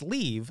smock's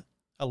sleeve,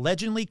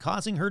 allegedly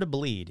causing her to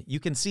bleed. You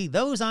can see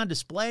those on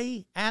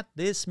display at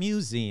this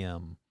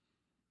museum.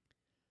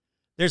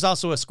 There's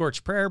also a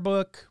scorched prayer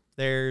book.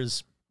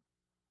 There's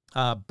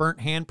burnt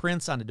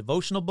handprints on a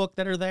devotional book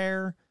that are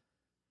there.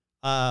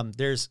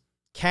 There's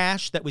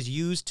cash that was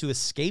used to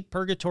escape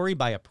purgatory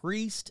by a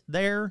priest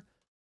there.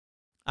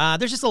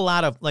 There's just a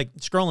lot of,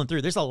 scrolling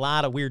through, there's a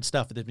lot of weird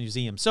stuff at the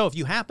museum. So if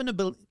you happen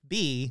to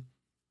be,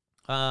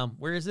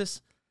 where is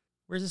this?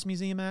 Where's this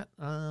museum at?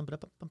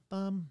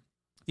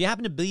 If you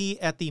happen to be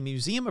at the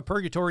Museum of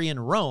Purgatory in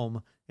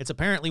Rome, it's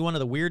apparently one of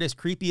the weirdest,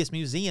 creepiest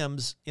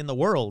museums in the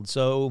world.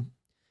 So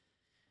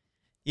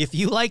if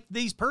you like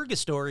these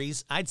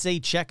purgastories, I'd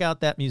say check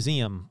out that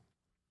museum.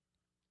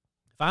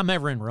 If I'm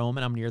ever in Rome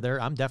and I'm near there,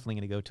 I'm definitely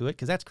going to go to it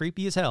because that's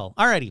creepy as hell.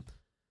 Alrighty.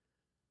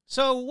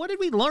 So what did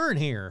we learn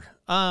here?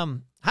 How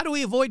do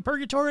we avoid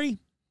purgatory?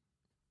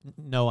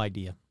 No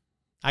idea.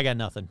 I got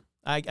nothing.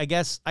 I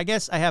guess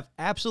I have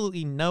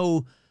absolutely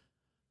no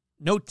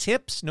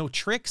tips, no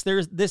tricks.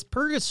 There's this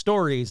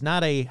purgatory is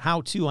not a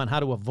how-to on how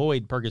to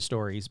avoid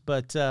purgatories,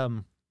 but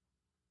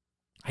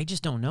I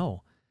just don't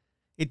know.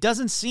 It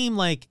doesn't seem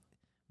like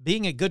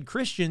being a good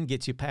Christian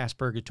gets you past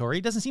purgatory.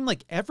 It doesn't seem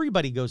like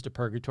everybody goes to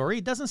purgatory.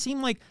 It doesn't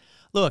seem like,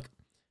 look,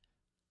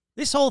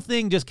 this whole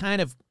thing just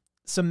kind of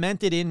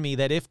cemented in me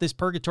that if this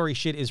purgatory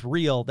shit is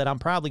real, that I'm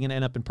probably going to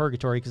end up in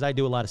purgatory because I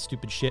do a lot of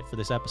stupid shit for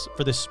this episode,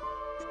 for this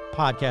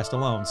podcast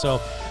alone.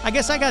 So I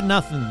guess I got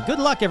nothing. Good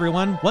luck,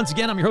 everyone. Once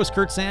again, I'm your host,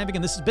 Kurt Sandvik,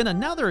 and this has been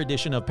another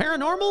edition of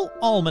Paranormal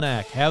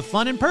Almanac. Have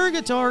fun in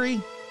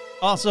purgatory.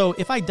 Also,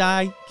 if I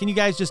die, can you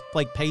guys just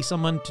like pay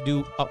someone to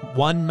do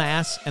one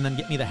mass and then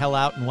get me the hell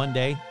out in one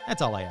day?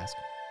 That's all I ask.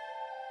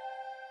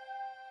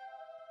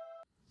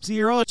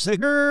 Zero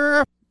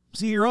Sigurd.